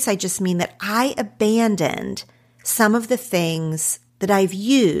choice, I just mean that I abandoned some of the things that I've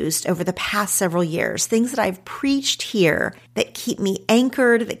used over the past several years, things that I've preached here that keep me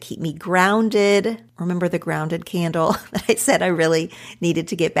anchored, that keep me grounded. Remember the grounded candle that I said I really needed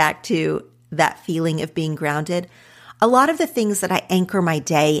to get back to that feeling of being grounded? A lot of the things that I anchor my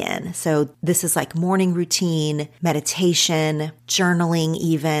day in, so this is like morning routine, meditation, journaling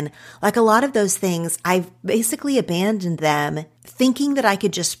even, like a lot of those things, I've basically abandoned them thinking that I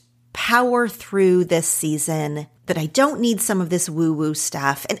could just power through this season, that I don't need some of this woo-woo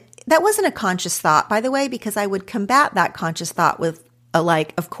stuff. And that wasn't a conscious thought, by the way, because I would combat that conscious thought with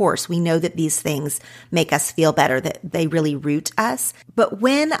of course, we know that these things make us feel better, that they really root us. But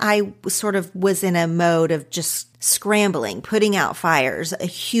when I sort of was in a mode of just scrambling, putting out fires, a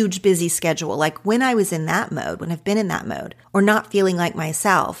huge busy schedule, like when I was in that mode, when I've been in that mode, or not feeling like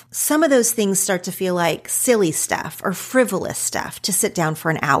myself, some of those things start to feel like silly stuff or frivolous stuff to sit down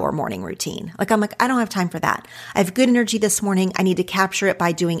for an hour morning routine. Like I'm like, I don't have time for that. I have good energy this morning. I need to capture it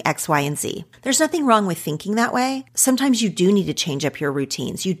by doing X, Y, and Z. There's nothing wrong with thinking that way. Sometimes you do need to change up your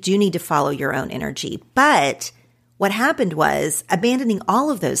routines. You do need to follow your own energy. But what happened was abandoning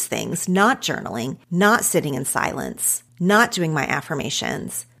all of those things, not journaling, not sitting in silence, not doing my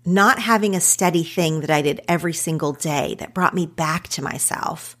affirmations, not having a steady thing that I did every single day that brought me back to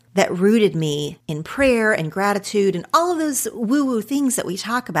myself, that rooted me in prayer and gratitude and all of those woo-woo things that we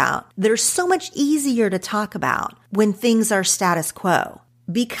talk about that are so much easier to talk about when things are status quo.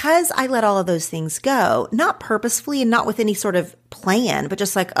 Because I let all of those things go, not purposefully and not with any sort of plan, but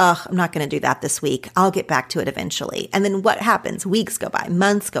just like, I'm not going to do that this week. I'll get back to it eventually. And then what happens? Weeks go by,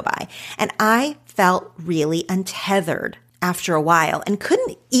 months go by. And I felt really untethered after a while and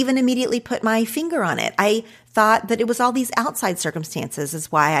couldn't even immediately put my finger on it. I thought that it was all these outside circumstances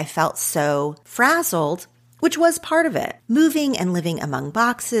is why I felt so frazzled, which was part of it. Moving and living among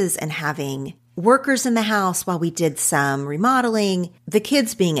boxes and having workers in the house while we did some remodeling, the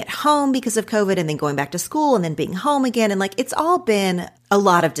kids being at home because of COVID and then going back to school and then being home again. And like, it's all been a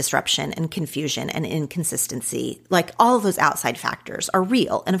lot of disruption and confusion and inconsistency. Like all of those outside factors are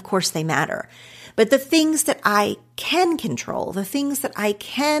real. And of course they matter. But the things that I can control, the things that I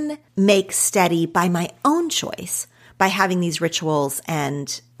can make steady by my own choice, by having these rituals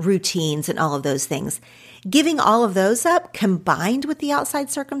and routines and all of those things, giving all of those up combined with the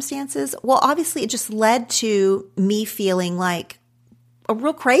outside circumstances, well, obviously it just led to me feeling like a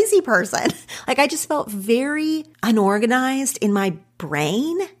real crazy person. Like I just felt very unorganized in my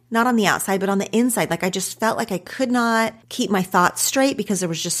brain, not on the outside, but on the inside. Like I just felt like I could not keep my thoughts straight because there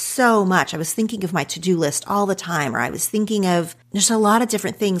was just so much. I was thinking of my to-do list all the time, or I was thinking of there's a lot of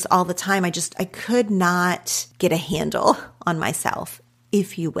different things all the time. I could not get a handle on myself,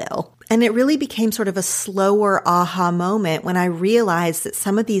 if you will. And it really became sort of a slower aha moment when I realized that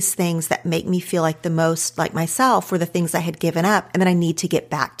some of these things that make me feel like the most like myself were the things I had given up and that I need to get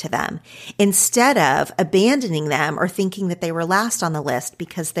back to them instead of abandoning them or thinking that they were last on the list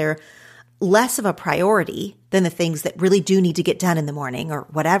because they're less of a priority than the things that really do need to get done in the morning or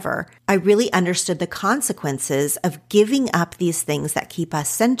whatever, I really understood the consequences of giving up these things that keep us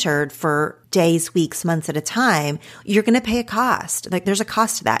centered for days, weeks, months at a time. You're going to pay a cost. Like there's a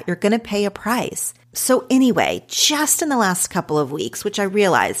cost to that. You're going to pay a price. So anyway, just in the last couple of weeks, which I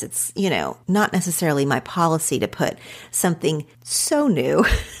realize it's, not necessarily my policy to put something so new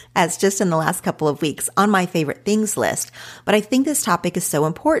as just in the last couple of weeks on my favorite things list. But I think this topic is so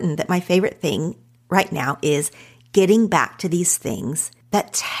important that my favorite thing right now is getting back to these things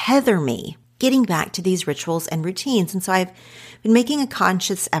that tether me, getting back to these rituals and routines. And so I've been making a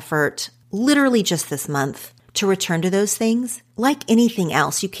conscious effort literally just this month to return to those things. Like anything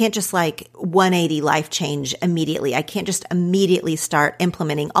else, you can't just 180 life change immediately. I can't just immediately start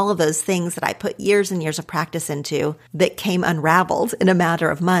implementing all of those things that I put years and years of practice into that came unraveled in a matter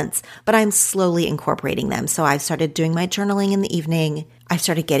of months, but I'm slowly incorporating them. So I've started doing my journaling in the evening. I've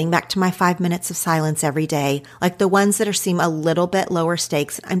started getting back to my 5 minutes of silence every day, like the ones that seem a little bit lower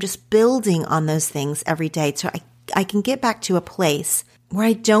stakes. I'm just building on those things every day so I can get back to a place where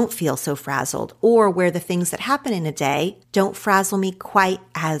I don't feel so frazzled, or where the things that happen in a day don't frazzle me quite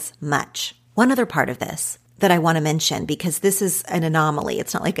as much. One other part of this that I want to mention, because this is an anomaly.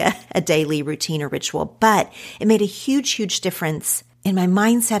 It's not like a daily routine or ritual, but it made a huge, huge difference in my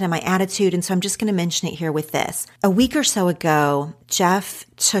mindset and my attitude. And so I'm just going to mention it here with this. A week or so ago, Jeff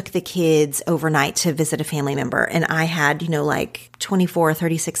took the kids overnight to visit a family member, and I had, 24 or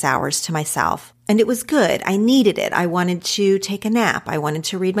 36 hours to myself. And it was good. I needed it. I wanted to take a nap. I wanted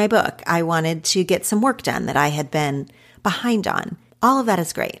to read my book. I wanted to get some work done that I had been behind on. All of that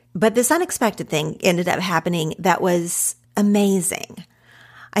is great. But this unexpected thing ended up happening that was amazing.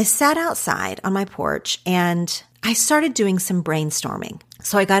 I sat outside on my porch and I started doing some brainstorming.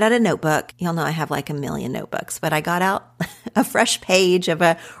 So I got out a notebook. Y'all know I have a million notebooks, but I got out a fresh page of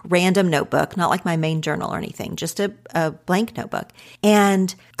a random notebook, not like my main journal or anything, just a blank notebook.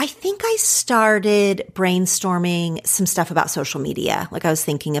 And I think I started brainstorming some stuff about social media. I was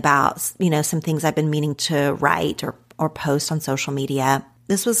thinking about, some things I've been meaning to write or post on social media.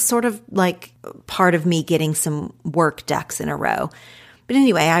 This was sort of part of me getting some work ducks in a row. But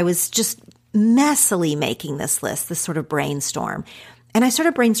anyway, I was just messily making this list, this sort of brainstorm. And I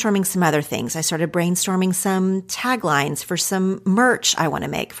started brainstorming some other things. I started brainstorming some taglines for some merch I want to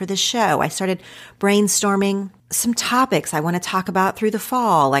make for the show. I started brainstorming some topics I want to talk about through the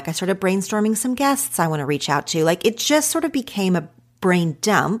fall. I started brainstorming some guests I want to reach out to. It just sort of became a brain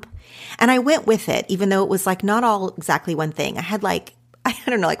dump. And I went with it, even though it was not all exactly one thing. I had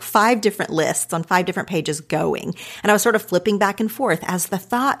 5 different lists on 5 different pages going. And I was sort of flipping back and forth as the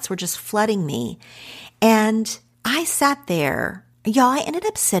thoughts were just flooding me. And I sat there. Y'all, I ended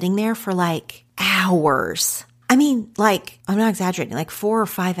up sitting there for hours. I mean, I'm not exaggerating, 4 or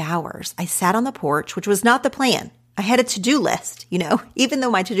 5 hours. I sat on the porch, which was not the plan. I had a to-do list, even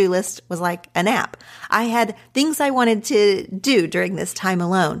though my to-do list was like a nap. I had things I wanted to do during this time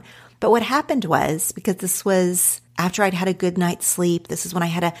alone. But what happened was, because this was after I'd had a good night's sleep, this is when I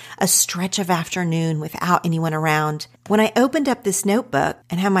had a stretch of afternoon without anyone around. When I opened up this notebook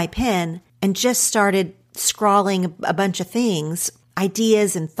and had my pen and just started scrawling a bunch of things,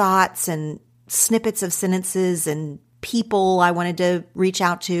 ideas and thoughts and snippets of sentences and people I wanted to reach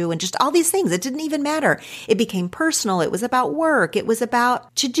out to and just all these things. It didn't even matter. It became personal. It was about work. It was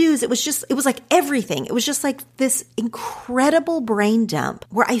about to-dos. It was like everything. It was just this incredible brain dump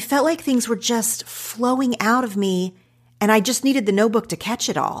where I felt like things were just flowing out of me and I just needed the notebook to catch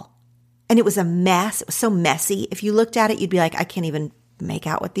it all. And it was a mess. It was so messy. If you looked at it, you'd be like, I can't even make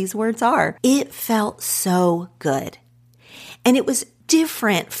out what these words are. It felt so good. And it was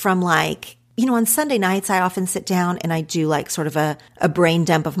different from on Sunday nights, I often sit down and I do sort of a brain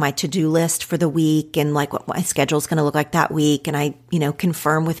dump of my to-do list for the week and what my schedule is going to look like that week. And I,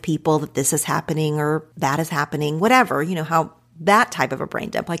 confirm with people that this is happening or that is happening, whatever, how that type of a brain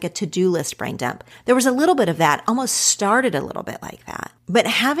dump, like a to-do list brain dump. There was a little bit of that, almost started a little bit like that. But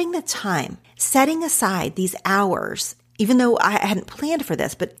having the time, setting aside these hours, even though I hadn't planned for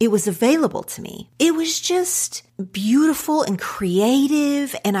this, but it was available to me. It was just beautiful and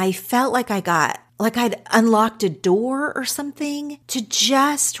creative. And I felt like I'd unlocked a door or something to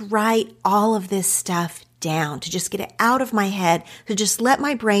just write all of this stuff down, to just get it out of my head, to just let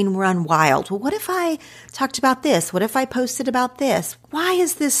my brain run wild. Well, what if I talked about this? What if I posted about this? Why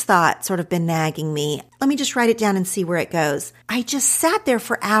has this thought sort of been nagging me? Let me just write it down and see where it goes. I just sat there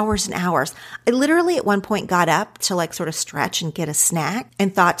for hours and hours. I literally at one point got up to sort of stretch and get a snack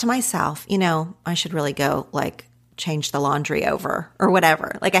and thought to myself, I should really go change the laundry over or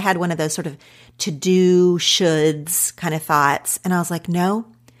whatever. I had one of those sort of to-do shoulds kind of thoughts. And I was like, no,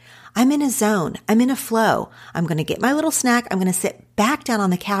 I'm in a zone. I'm in a flow. I'm going to get my little snack. I'm going to sit back down on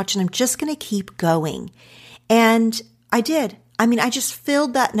the couch and I'm just going to keep going. And I did. I mean, I just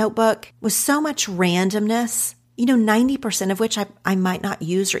filled that notebook with so much randomness, 90% of which I might not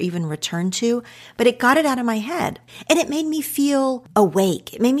use or even return to, but it got it out of my head. And it made me feel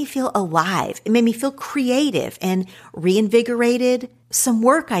awake. It made me feel alive. It made me feel creative and reinvigorated some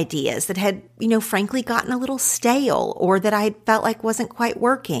work ideas that had, frankly gotten a little stale or that I felt like wasn't quite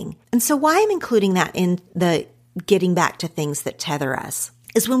working. And so why I'm including that in the getting back to things that tether us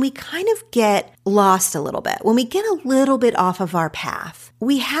is when we kind of get lost a little bit, when we get a little bit off of our path,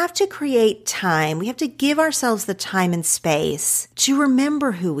 we have to create time. We have to give ourselves the time and space to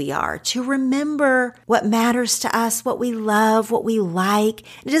remember who we are, to remember what matters to us, what we love, what we like.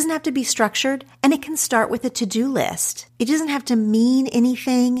 It doesn't have to be structured, and it can start with a to-do list. It doesn't have to mean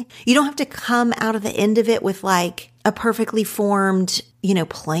anything. You don't have to come out of the end of it with like a perfectly formed,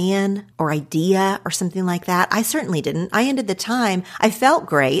 plan or idea or something like that. I certainly didn't. I ended the time. I felt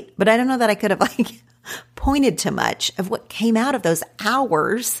great, but I don't know that I could have pointed to much of what came out of those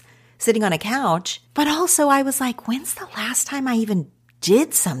hours sitting on a couch. But also I was like, when's the last time I even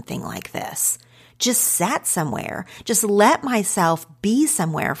did something like this? Just sat somewhere, just let myself be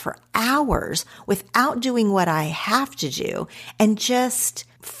somewhere for hours without doing what I have to do and just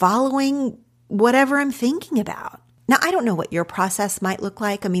following whatever I'm thinking about. Now, I don't know what your process might look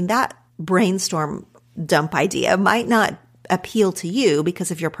like. I mean, that brainstorm dump idea might not appeal to you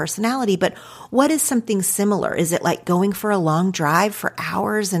because of your personality, but what is something similar? Is it like going for a long drive for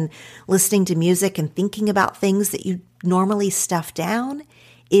hours and listening to music and thinking about things that you normally stuff down?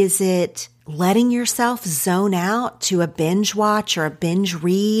 Is it letting yourself zone out to a binge watch or a binge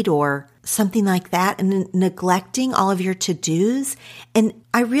read or something like that and neglecting all of your to-dos? And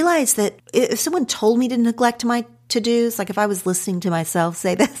I realized that if someone told me to neglect my to-dos, like if I was listening to myself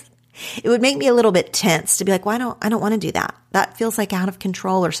say this, it would make me a little bit tense to be like, well, I don't want to do that. That feels like out of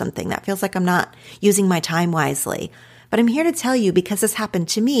control or something. That feels like I'm not using my time wisely. But I'm here to tell you, because this happened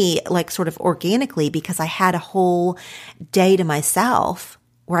to me like sort of organically, because I had a whole day to myself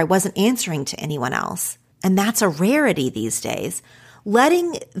where I wasn't answering to anyone else. And that's a rarity these days.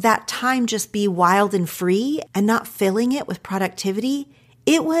 Letting that time just be wild and free and not filling it with productivity,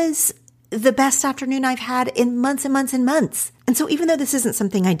 it was the best afternoon I've had in months and months and months. And so even though this isn't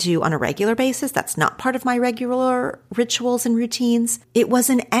something I do on a regular basis, that's not part of my regular rituals and routines, it was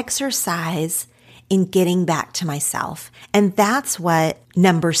an exercise in getting back to myself. And that's what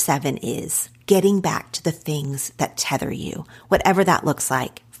number 7 is, getting back to the things that tether you, whatever that looks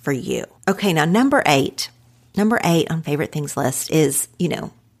like for you. Okay, now number 8 on favorite things list is,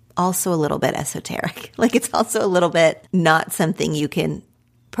 also a little bit esoteric. Like it's also a little bit not something you can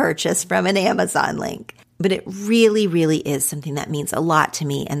purchase from an Amazon link. But it really, really is something that means a lot to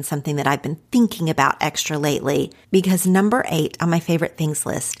me and something that I've been thinking about extra lately, because number 8 on my favorite things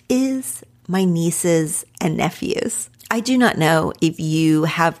list is my nieces and nephews. I do not know if you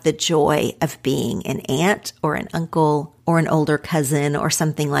have the joy of being an aunt or an uncle or an older cousin or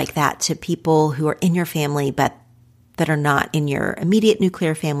something like that to people who are in your family, but that are not in your immediate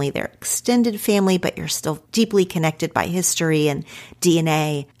nuclear family. They're extended family, but you're still deeply connected by history and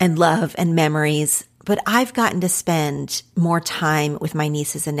DNA and love and memories. But I've gotten to spend more time with my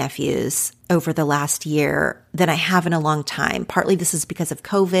nieces and nephews over the last year than I have in a long time. Partly this is because of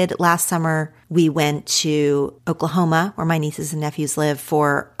COVID. Last summer, we went to Oklahoma, where my nieces and nephews live,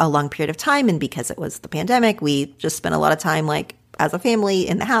 for a long period of time. And because it was the pandemic, we just spent a lot of time as a family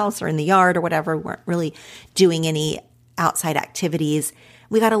in the house or in the yard or whatever. We weren't really doing any outside activities.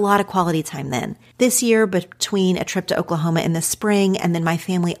 We got a lot of quality time then. This year, between a trip to Oklahoma in the spring and then my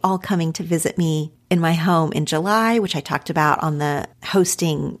family all coming to visit me in my home in July, which I talked about on the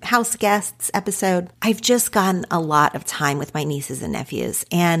hosting house guests episode, I've just gotten a lot of time with my nieces and nephews.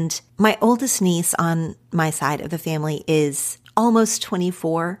 And my oldest niece on my side of the family is almost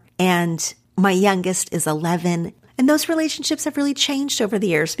 24, and my youngest is 11. And those relationships have really changed over the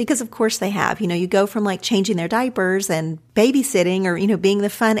years because, of course, they have. You go from changing their diapers and babysitting or, being the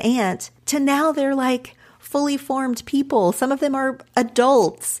fun aunt to now they're fully formed people. Some of them are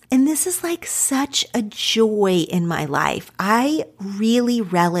adults. And this is such a joy in my life. I really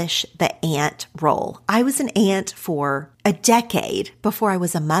relish the aunt role. I was an aunt for a decade before I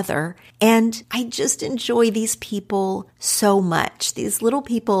was a mother. And I just enjoy these people so much. These little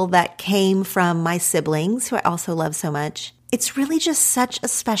people that came from my siblings, who I also love so much. It's really just such a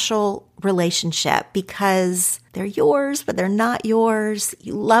special relationship because they're yours, but they're not yours.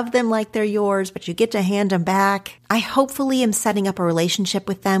 You love them like they're yours, but you get to hand them back. I hopefully am setting up a relationship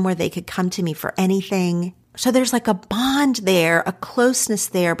with them where they could come to me for anything. So there's like a bond there, a closeness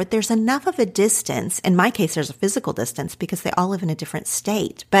there, but there's enough of a distance. In my case, there's a physical distance because they all live in a different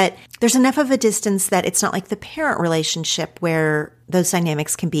state, but there's enough of a distance that it's not like the parent relationship where those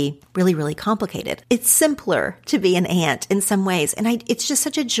dynamics can be really, really complicated. It's simpler to be an aunt in some ways. And it's just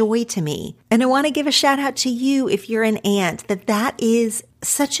such a joy to me. And I want to give a shout out to you if you're an aunt, that is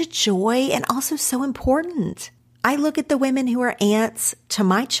such a joy and also so important. I look at the women who are aunts to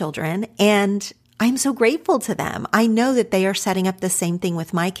my children and I'm so grateful to them. I know that they are setting up the same thing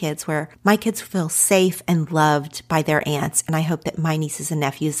with my kids where my kids feel safe and loved by their aunts. And I hope that my nieces and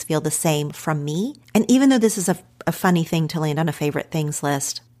nephews feel the same from me. And even though this is a funny thing to land on a favorite things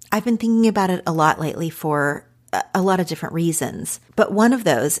list, I've been thinking about it a lot lately for a lot of different reasons. But one of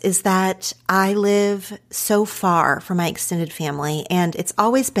those is that I live so far from my extended family, and it's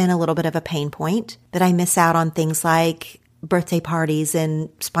always been a little bit of a pain point that I miss out on things like birthday parties and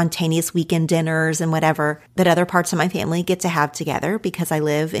spontaneous weekend dinners and whatever that other parts of my family get to have together because I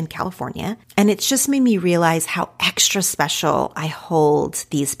live in California. And it's just made me realize how extra special I hold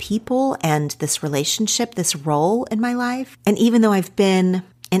these people and this relationship, this role in my life. And even though I've been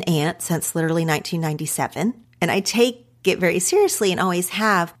an aunt since literally 1997, and I take it very seriously and always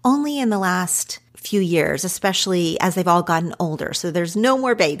have, only in the last few years, especially as they've all gotten older. So there's no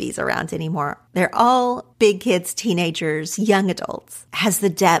more babies around anymore. They're all big kids, teenagers, young adults. Has the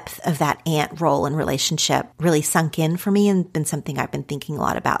depth of that aunt role and relationship really sunk in for me and been something I've been thinking a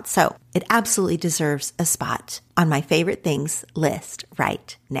lot about. So it absolutely deserves a spot on my favorite things list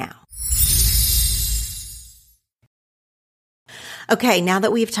right now. Okay, now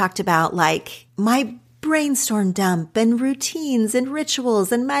that we've talked about like my brainstorm dump and routines and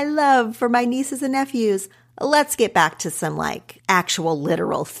rituals and my love for my nieces and nephews, let's get back to some like actual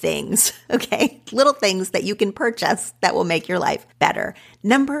literal things, okay? Little things that you can purchase that will make your life better.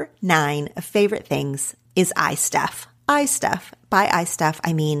 Number 9 of favorite things is eye stuff. Eye stuff. By eye stuff,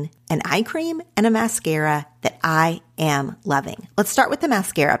 I mean an eye cream and a mascara that I am loving. Let's start with the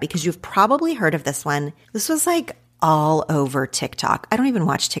mascara because you've probably heard of this one. This was like all over TikTok. I don't even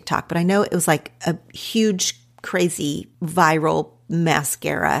watch TikTok, but I know it was like a huge, crazy, viral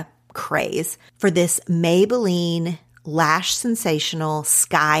mascara craze for this Maybelline Lash Sensational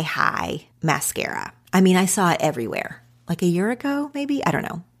Sky High mascara. I mean, I saw it everywhere. Like a year ago, maybe? I don't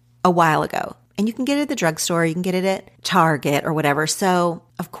know. A while ago. And you can get it at the drugstore. You can get it at Target or whatever. So,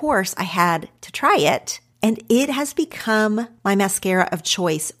 of course, I had to try it. And it has become my mascara of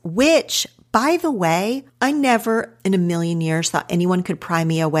choice, which, by the way, I never in a million years thought anyone could pry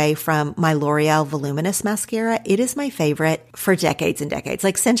me away from my L'Oreal Voluminous mascara. It is my favorite for decades and decades.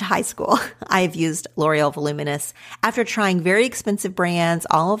 Like since high school, I've used L'Oreal Voluminous. After trying very expensive brands,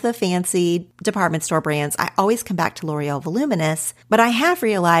 all of the fancy department store brands, I always come back to L'Oreal Voluminous. But I have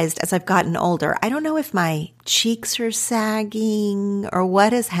realized as I've gotten older, I don't know if my cheeks are sagging or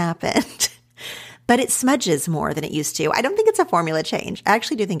what has happened. But it smudges more than it used to. I don't think it's a formula change. I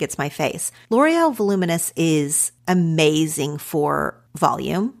actually do think it's my face. L'Oreal Voluminous is amazing for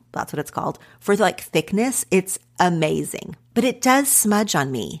volume. That's what it's called. For like thickness, it's amazing. But it does smudge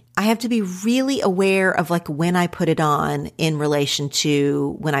on me. I have to be really aware of like when I put it on in relation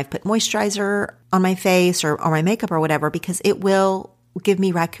to when I've put moisturizer on my face or on my makeup or whatever, because it will give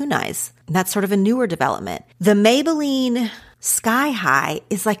me raccoon eyes. And that's sort of a newer development. The Maybelline Sky High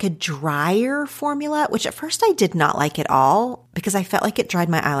is like a drier formula, which at first I did not like at all because I felt like it dried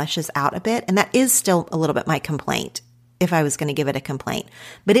my eyelashes out a bit. And that is still a little bit my complaint if I was going to give it a complaint.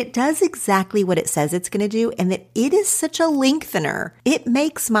 But it does exactly what it says it's going to do, and that it is such a lengthener. It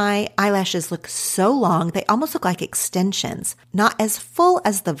makes my eyelashes look so long. They almost look like extensions. Not as full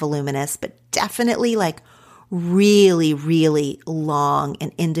as the Voluminous, but definitely like really, really long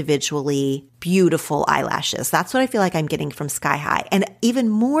and individually beautiful eyelashes. That's what I feel like I'm getting from Sky High. And even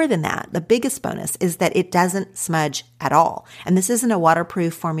more than that, the biggest bonus is that it doesn't smudge at all. And this isn't a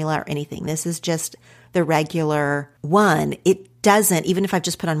waterproof formula or anything. This is just the regular one. It doesn't, even if I've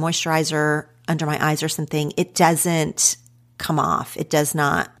just put on moisturizer under my eyes or something, it doesn't come off. It does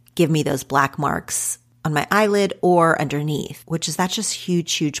not give me those black marks on my eyelid or underneath, that's just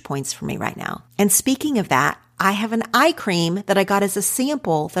huge, huge points for me right now. And speaking of that, I have an eye cream that I got as a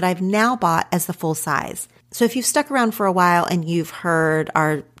sample that I've now bought as the full size. So if you've stuck around for a while and you've heard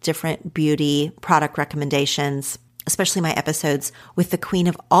our different beauty product recommendations, especially my episodes with the queen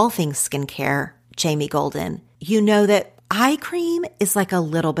of all things skincare, Jamie Golden, you know that eye cream is like a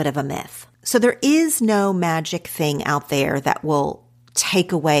little bit of a myth. So there is no magic thing out there that will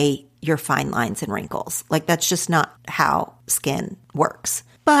take away your fine lines and wrinkles. Like that's just not how skin works.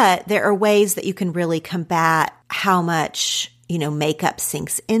 But there are ways that you can really combat how much makeup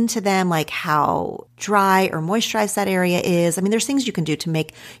sinks into them, like how dry or moisturized that area is. I mean, there's things you can do to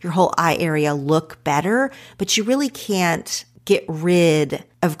make your whole eye area look better, but you really can't get rid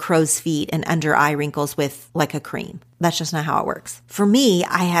of crow's feet and under eye wrinkles with like a cream. That's just not how it works. For me,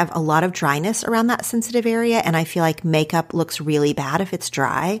 I have a lot of dryness around that sensitive area, and I feel like makeup looks really bad if it's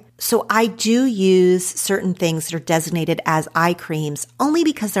dry. So I do use certain things that are designated as eye creams only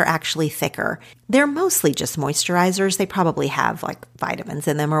because they're actually thicker. They're mostly just moisturizers. They probably have like vitamins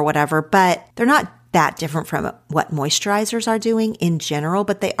in them or whatever, but they're not that different from what moisturizers are doing in general,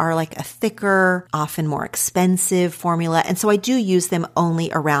 but they are like a thicker, often more expensive formula. And so I do use them only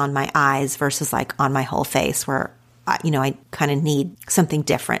around my eyes versus like on my whole face where, I kind of need something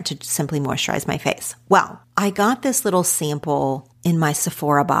different to simply moisturize my face. Well, I got this little sample in my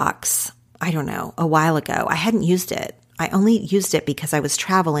Sephora box, I don't know, a while ago. I hadn't used it. I only used it because I was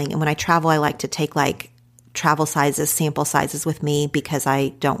traveling. And when I travel, I like to take like travel sizes, sample sizes with me because I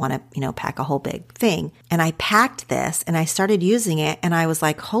don't want to, pack a whole big thing. And I packed this and I started using it and I was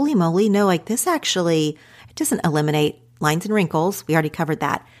like, holy moly, no, like this actually, it doesn't eliminate lines and wrinkles. We already covered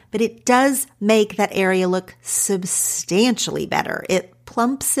that, but it does make that area look substantially better. It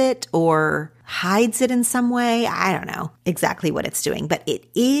plumps it or hides it in some way. I don't know exactly what it's doing, but it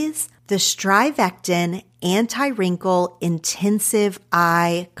is the Strivectin Anti-Wrinkle Intensive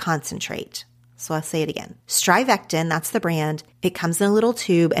Eye Concentrate. So I'll say it again. Strivectin, that's the brand. It comes in a little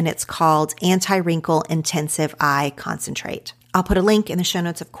tube and it's called Anti-Wrinkle Intensive Eye Concentrate. I'll put a link in the show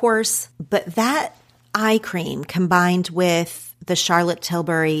notes, of course. But that eye cream combined with the Charlotte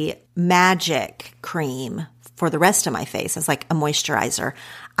Tilbury Magic Cream for the rest of my face as like a moisturizer,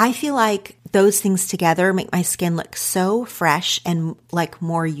 I feel like those things together make my skin look so fresh and like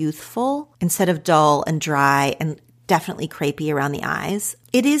more youthful instead of dull and dry and definitely crepey around the eyes.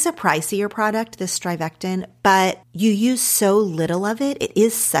 It is a pricier product, this Strivectin, but you use so little of it. It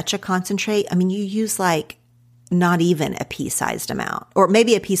is such a concentrate. I mean, you use like not even a pea-sized amount, or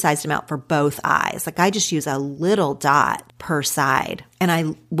maybe a pea-sized amount for both eyes. Like I just use a little dot per side. And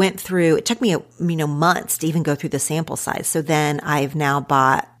I went through, it took me, months to even go through the sample size. So then I've now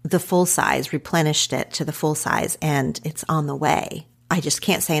bought the full size, replenished it to the full size, and it's on the way. I just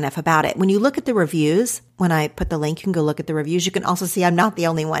can't say enough about it. When you look at the reviews, when I put the link, you can go look at the reviews. You can also see I'm not the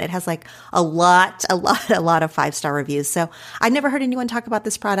only one. It has like a lot of 5-star reviews. So I never heard anyone talk about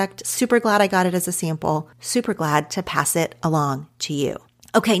this product. Super glad I got it as a sample. Super glad to pass it along to you.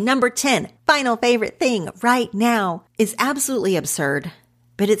 Okay, number 10, final favorite thing right now is absolutely absurd,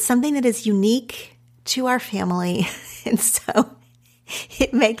 but it's something that is unique to our family. And so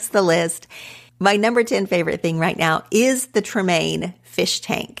it makes the list. My number 10 favorite thing right now is the Tremaine fish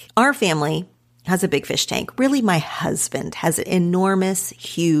tank. Our family has a big fish tank. Really, my husband has an enormous,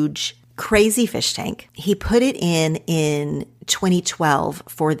 huge, crazy fish tank. He put it in 2012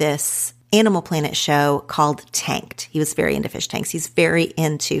 for this Animal Planet show called Tanked. He was very into fish tanks. He's very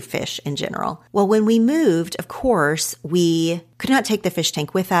into fish in general. Well, when we moved, of course, we could not take the fish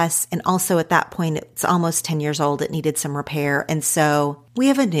tank with us. And also at that point, it's almost 10 years old. It needed some repair. And so we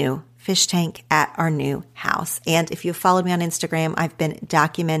have a new fish tank at our new house. And if you've followed me on Instagram, I've been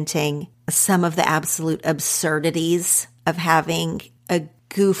documenting some of the absolute absurdities of having a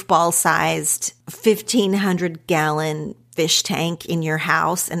goofball-sized 1,500-gallon fish tank in your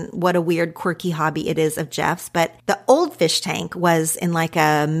house and what a weird, quirky hobby it is of Jeff's. But the old fish tank was in like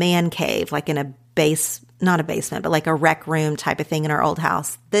a man cave, like in a not a basement, but like a rec room type of thing in our old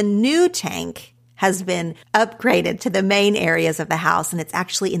house. The new tank has been upgraded to the main areas of the house, and it's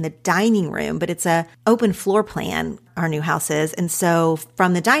actually in the dining room, but it's a open floor plan, our new house is. And so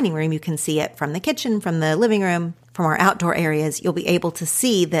from the dining room, you can see it from the kitchen, from the living room, from our outdoor areas. You'll be able to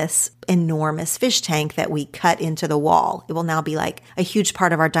see this enormous fish tank that we cut into the wall. It will now be like a huge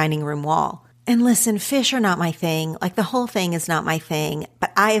part of our dining room wall. And listen, fish are not my thing. Like the whole thing is not my thing,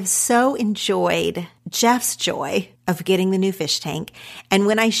 but I have so enjoyed Jeff's joy of getting the new fish tank. And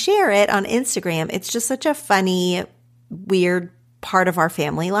when I share it on Instagram, it's just such a funny, weird part of our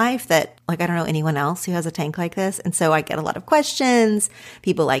family life that like, I don't know anyone else who has a tank like this. And so I get a lot of questions.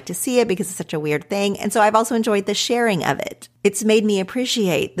 People like to see it because it's such a weird thing. And so I've also enjoyed the sharing of it. It's made me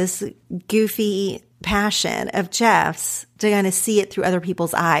appreciate this goofy passion of Jeff's to kind of see it through other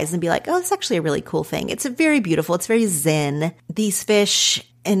people's eyes and be like, oh, it's actually a really cool thing. It's very beautiful. It's very zen. These fish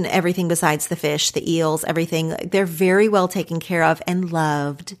and everything besides the fish, the eels, everything, they're very well taken care of and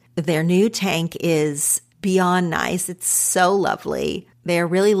loved. Their new tank is beyond nice. It's so lovely. They're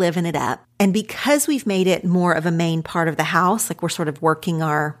really living it up. And because we've made it more of a main part of the house, like we're sort of working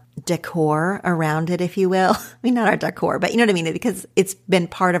our decor around it, if you will. I mean, not our decor, but you know what I mean? Because it's been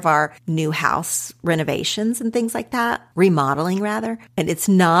part of our new house renovations and things like that, remodeling rather. And it's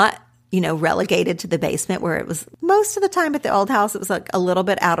not, relegated to the basement where it was most of the time at the old house. It was like a little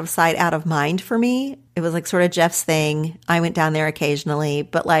bit out of sight, out of mind for me. It was like sort of Jeff's thing. I went down there occasionally,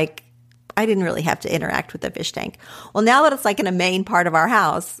 but like I didn't really have to interact with the fish tank. Well, now that it's like in a main part of our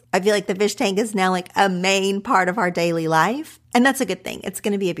house, I feel like the fish tank is now like a main part of our daily life. And that's a good thing. It's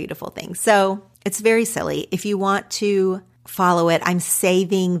going to be a beautiful thing. So it's very silly. If you want to follow it, I'm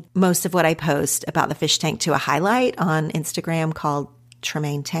saving most of what I post about the fish tank to a highlight on Instagram called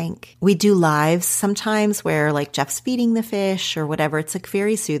Tremaine Tank. We do lives sometimes where like Jeff's feeding the fish or whatever. It's like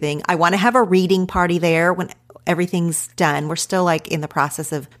very soothing. I want to have a reading party there when everything's done. We're still like in the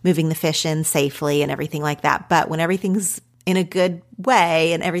process of moving the fish in safely and everything like that. But when everything's in a good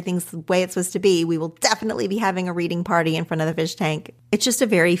way and everything's the way it's supposed to be, we will definitely be having a reading party in front of the fish tank. It's just a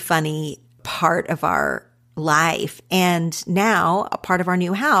very funny part of our life. And now a part of our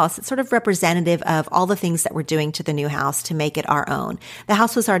new house, it's sort of representative of all the things that we're doing to the new house to make it our own. The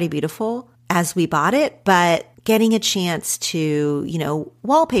house was already beautiful as we bought it, but getting a chance to,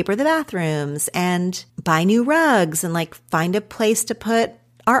 wallpaper the bathrooms and buy new rugs and like find a place to put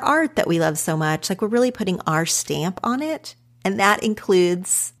our art that we love so much. Like we're really putting our stamp on it. And that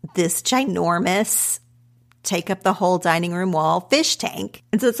includes this ginormous take up the whole dining room wall fish tank.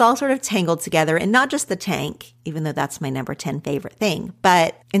 And so it's all sort of tangled together, and not just the tank, even though that's my number 10 favorite thing,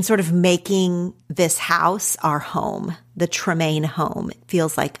 but in sort of making this house our home, the Tremaine home. It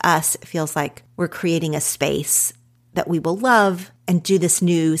feels like us. It feels like we're creating a space that we will love and do this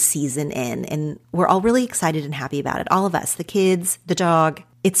new season in. And we're all really excited and happy about it. All of us, the kids, the dog.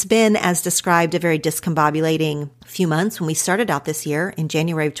 It's been, as described, a very discombobulating few months. When we started out this year in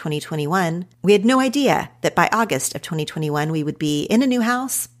January of 2021, we had no idea that by August of 2021, we would be in a new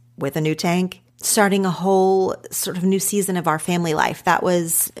house with a new tank, starting a whole sort of new season of our family life. That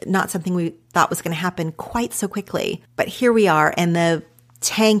was not something we thought was going to happen quite so quickly. But here we are, and the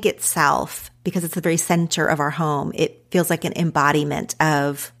tank itself, because it's the very center of our home, it feels like an embodiment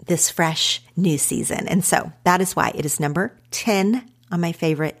of this fresh new season. And so that is why it is number 10 on my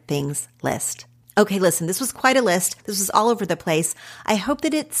favorite things list. Okay, listen, this was quite a list. This was all over the place. I hope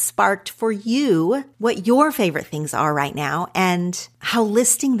that it sparked for you what your favorite things are right now and how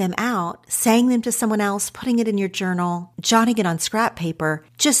listing them out, saying them to someone else, putting it in your journal, jotting it on scrap paper,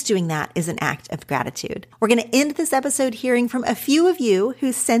 just doing that is an act of gratitude. We're going to end this episode hearing from a few of you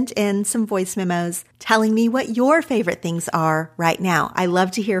who sent in some voice memos telling me what your favorite things are right now. I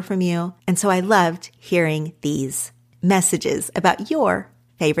love to hear from you. And so I loved hearing these messages about your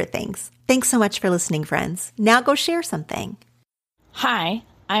favorite things. Thanks so much for listening, friends. Now go share something. Hi,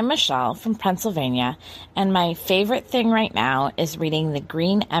 I'm Michelle from Pennsylvania, and my favorite thing right now is reading the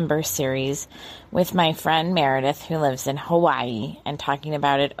Green Ember series with my friend Meredith, who lives in Hawaii, and talking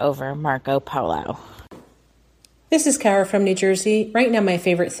about it over Marco Polo. This is Kara from New Jersey. Right now, my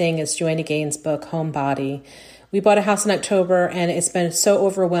favorite thing is Joanna Gaines' book, Homebody. We bought a house in October, and it's been so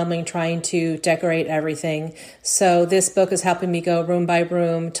overwhelming trying to decorate everything. So this book is helping me go room by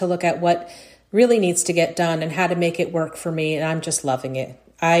room to look at what really needs to get done and how to make it work for me, and I'm just loving it.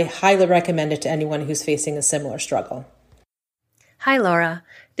 I highly recommend it to anyone who's facing a similar struggle. Hi, Laura.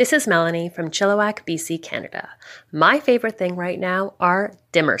 This is Melanie from Chilliwack, BC, Canada. My favorite thing right now are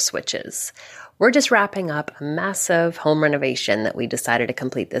dimmer switches. We're just wrapping up a massive home renovation that we decided to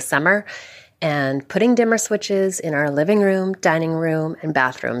complete this summer, and putting dimmer switches in our living room, dining room, and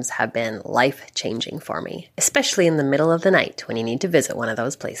bathrooms have been life-changing for me, especially in the middle of the night when you need to visit one of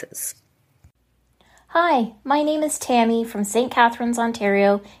those places. Hi, my name is Tammy from St. Catharines,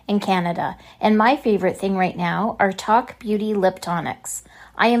 Ontario in Canada, and my favorite thing right now are Talk Beauty Lip Tonics.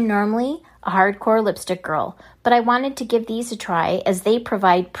 I am normally a hardcore lipstick girl, but I wanted to give these a try as they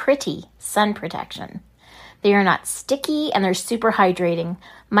provide pretty sun protection. They are not sticky and they're super hydrating.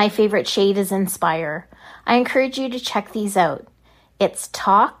 My favorite shade is Inspire. I encourage you to check these out. It's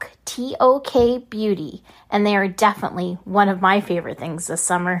Talk, T-O-K Beauty, and they are definitely one of my favorite things this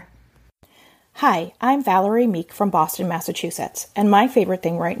summer. Hi, I'm Valerie Meek from Boston, Massachusetts, and my favorite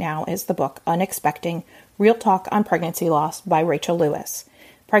thing right now is the book Unexpecting: Real Talk on Pregnancy Loss by Rachel Lewis.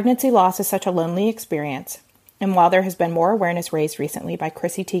 Pregnancy loss is such a lonely experience, and while there has been more awareness raised recently by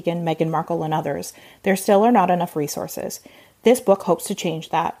Chrissy Teigen, Meghan Markle, and others, there still are not enough resources. This book hopes to change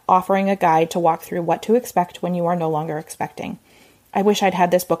that, offering a guide to walk through what to expect when you are no longer expecting. I wish I'd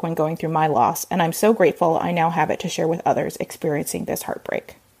had this book when going through my loss, and I'm so grateful I now have it to share with others experiencing this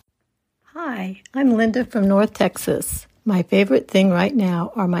heartbreak. Hi, I'm Linda from North Texas. My favorite thing right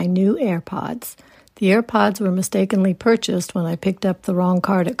now are my new AirPods. The AirPods were mistakenly purchased when I picked up the wrong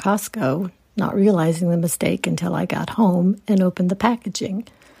card at Costco, not realizing the mistake until I got home and opened the packaging.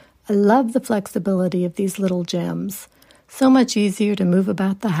 I love the flexibility of these little gems. So much easier to move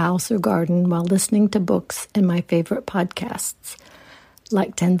about the house or garden while listening to books and my favorite podcasts,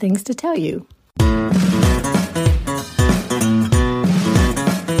 like 10 Things to Tell You.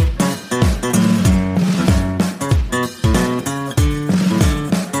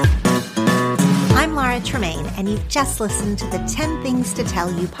 Tremaine, and you've just listened to the 10 Things to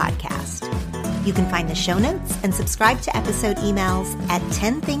Tell You podcast. You can find the show notes and subscribe to episode emails at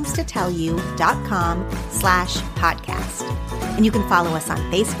 10thingstotellyou.com/podcast. And you can follow us on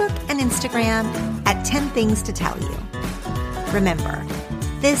Facebook and Instagram at 10 Things to Tell You. Remember,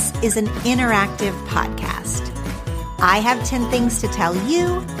 this is an interactive podcast. I have 10 things to tell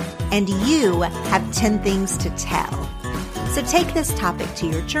you, and you have 10 things to tell. So take this topic to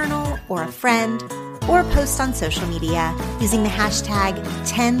your journal or a friend, or post on social media using the hashtag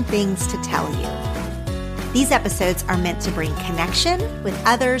 10thingstotellyou. These episodes are meant to bring connection with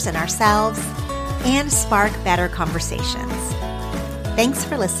others and ourselves and spark better conversations. Thanks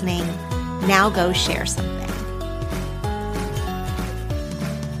for listening. Now go share something.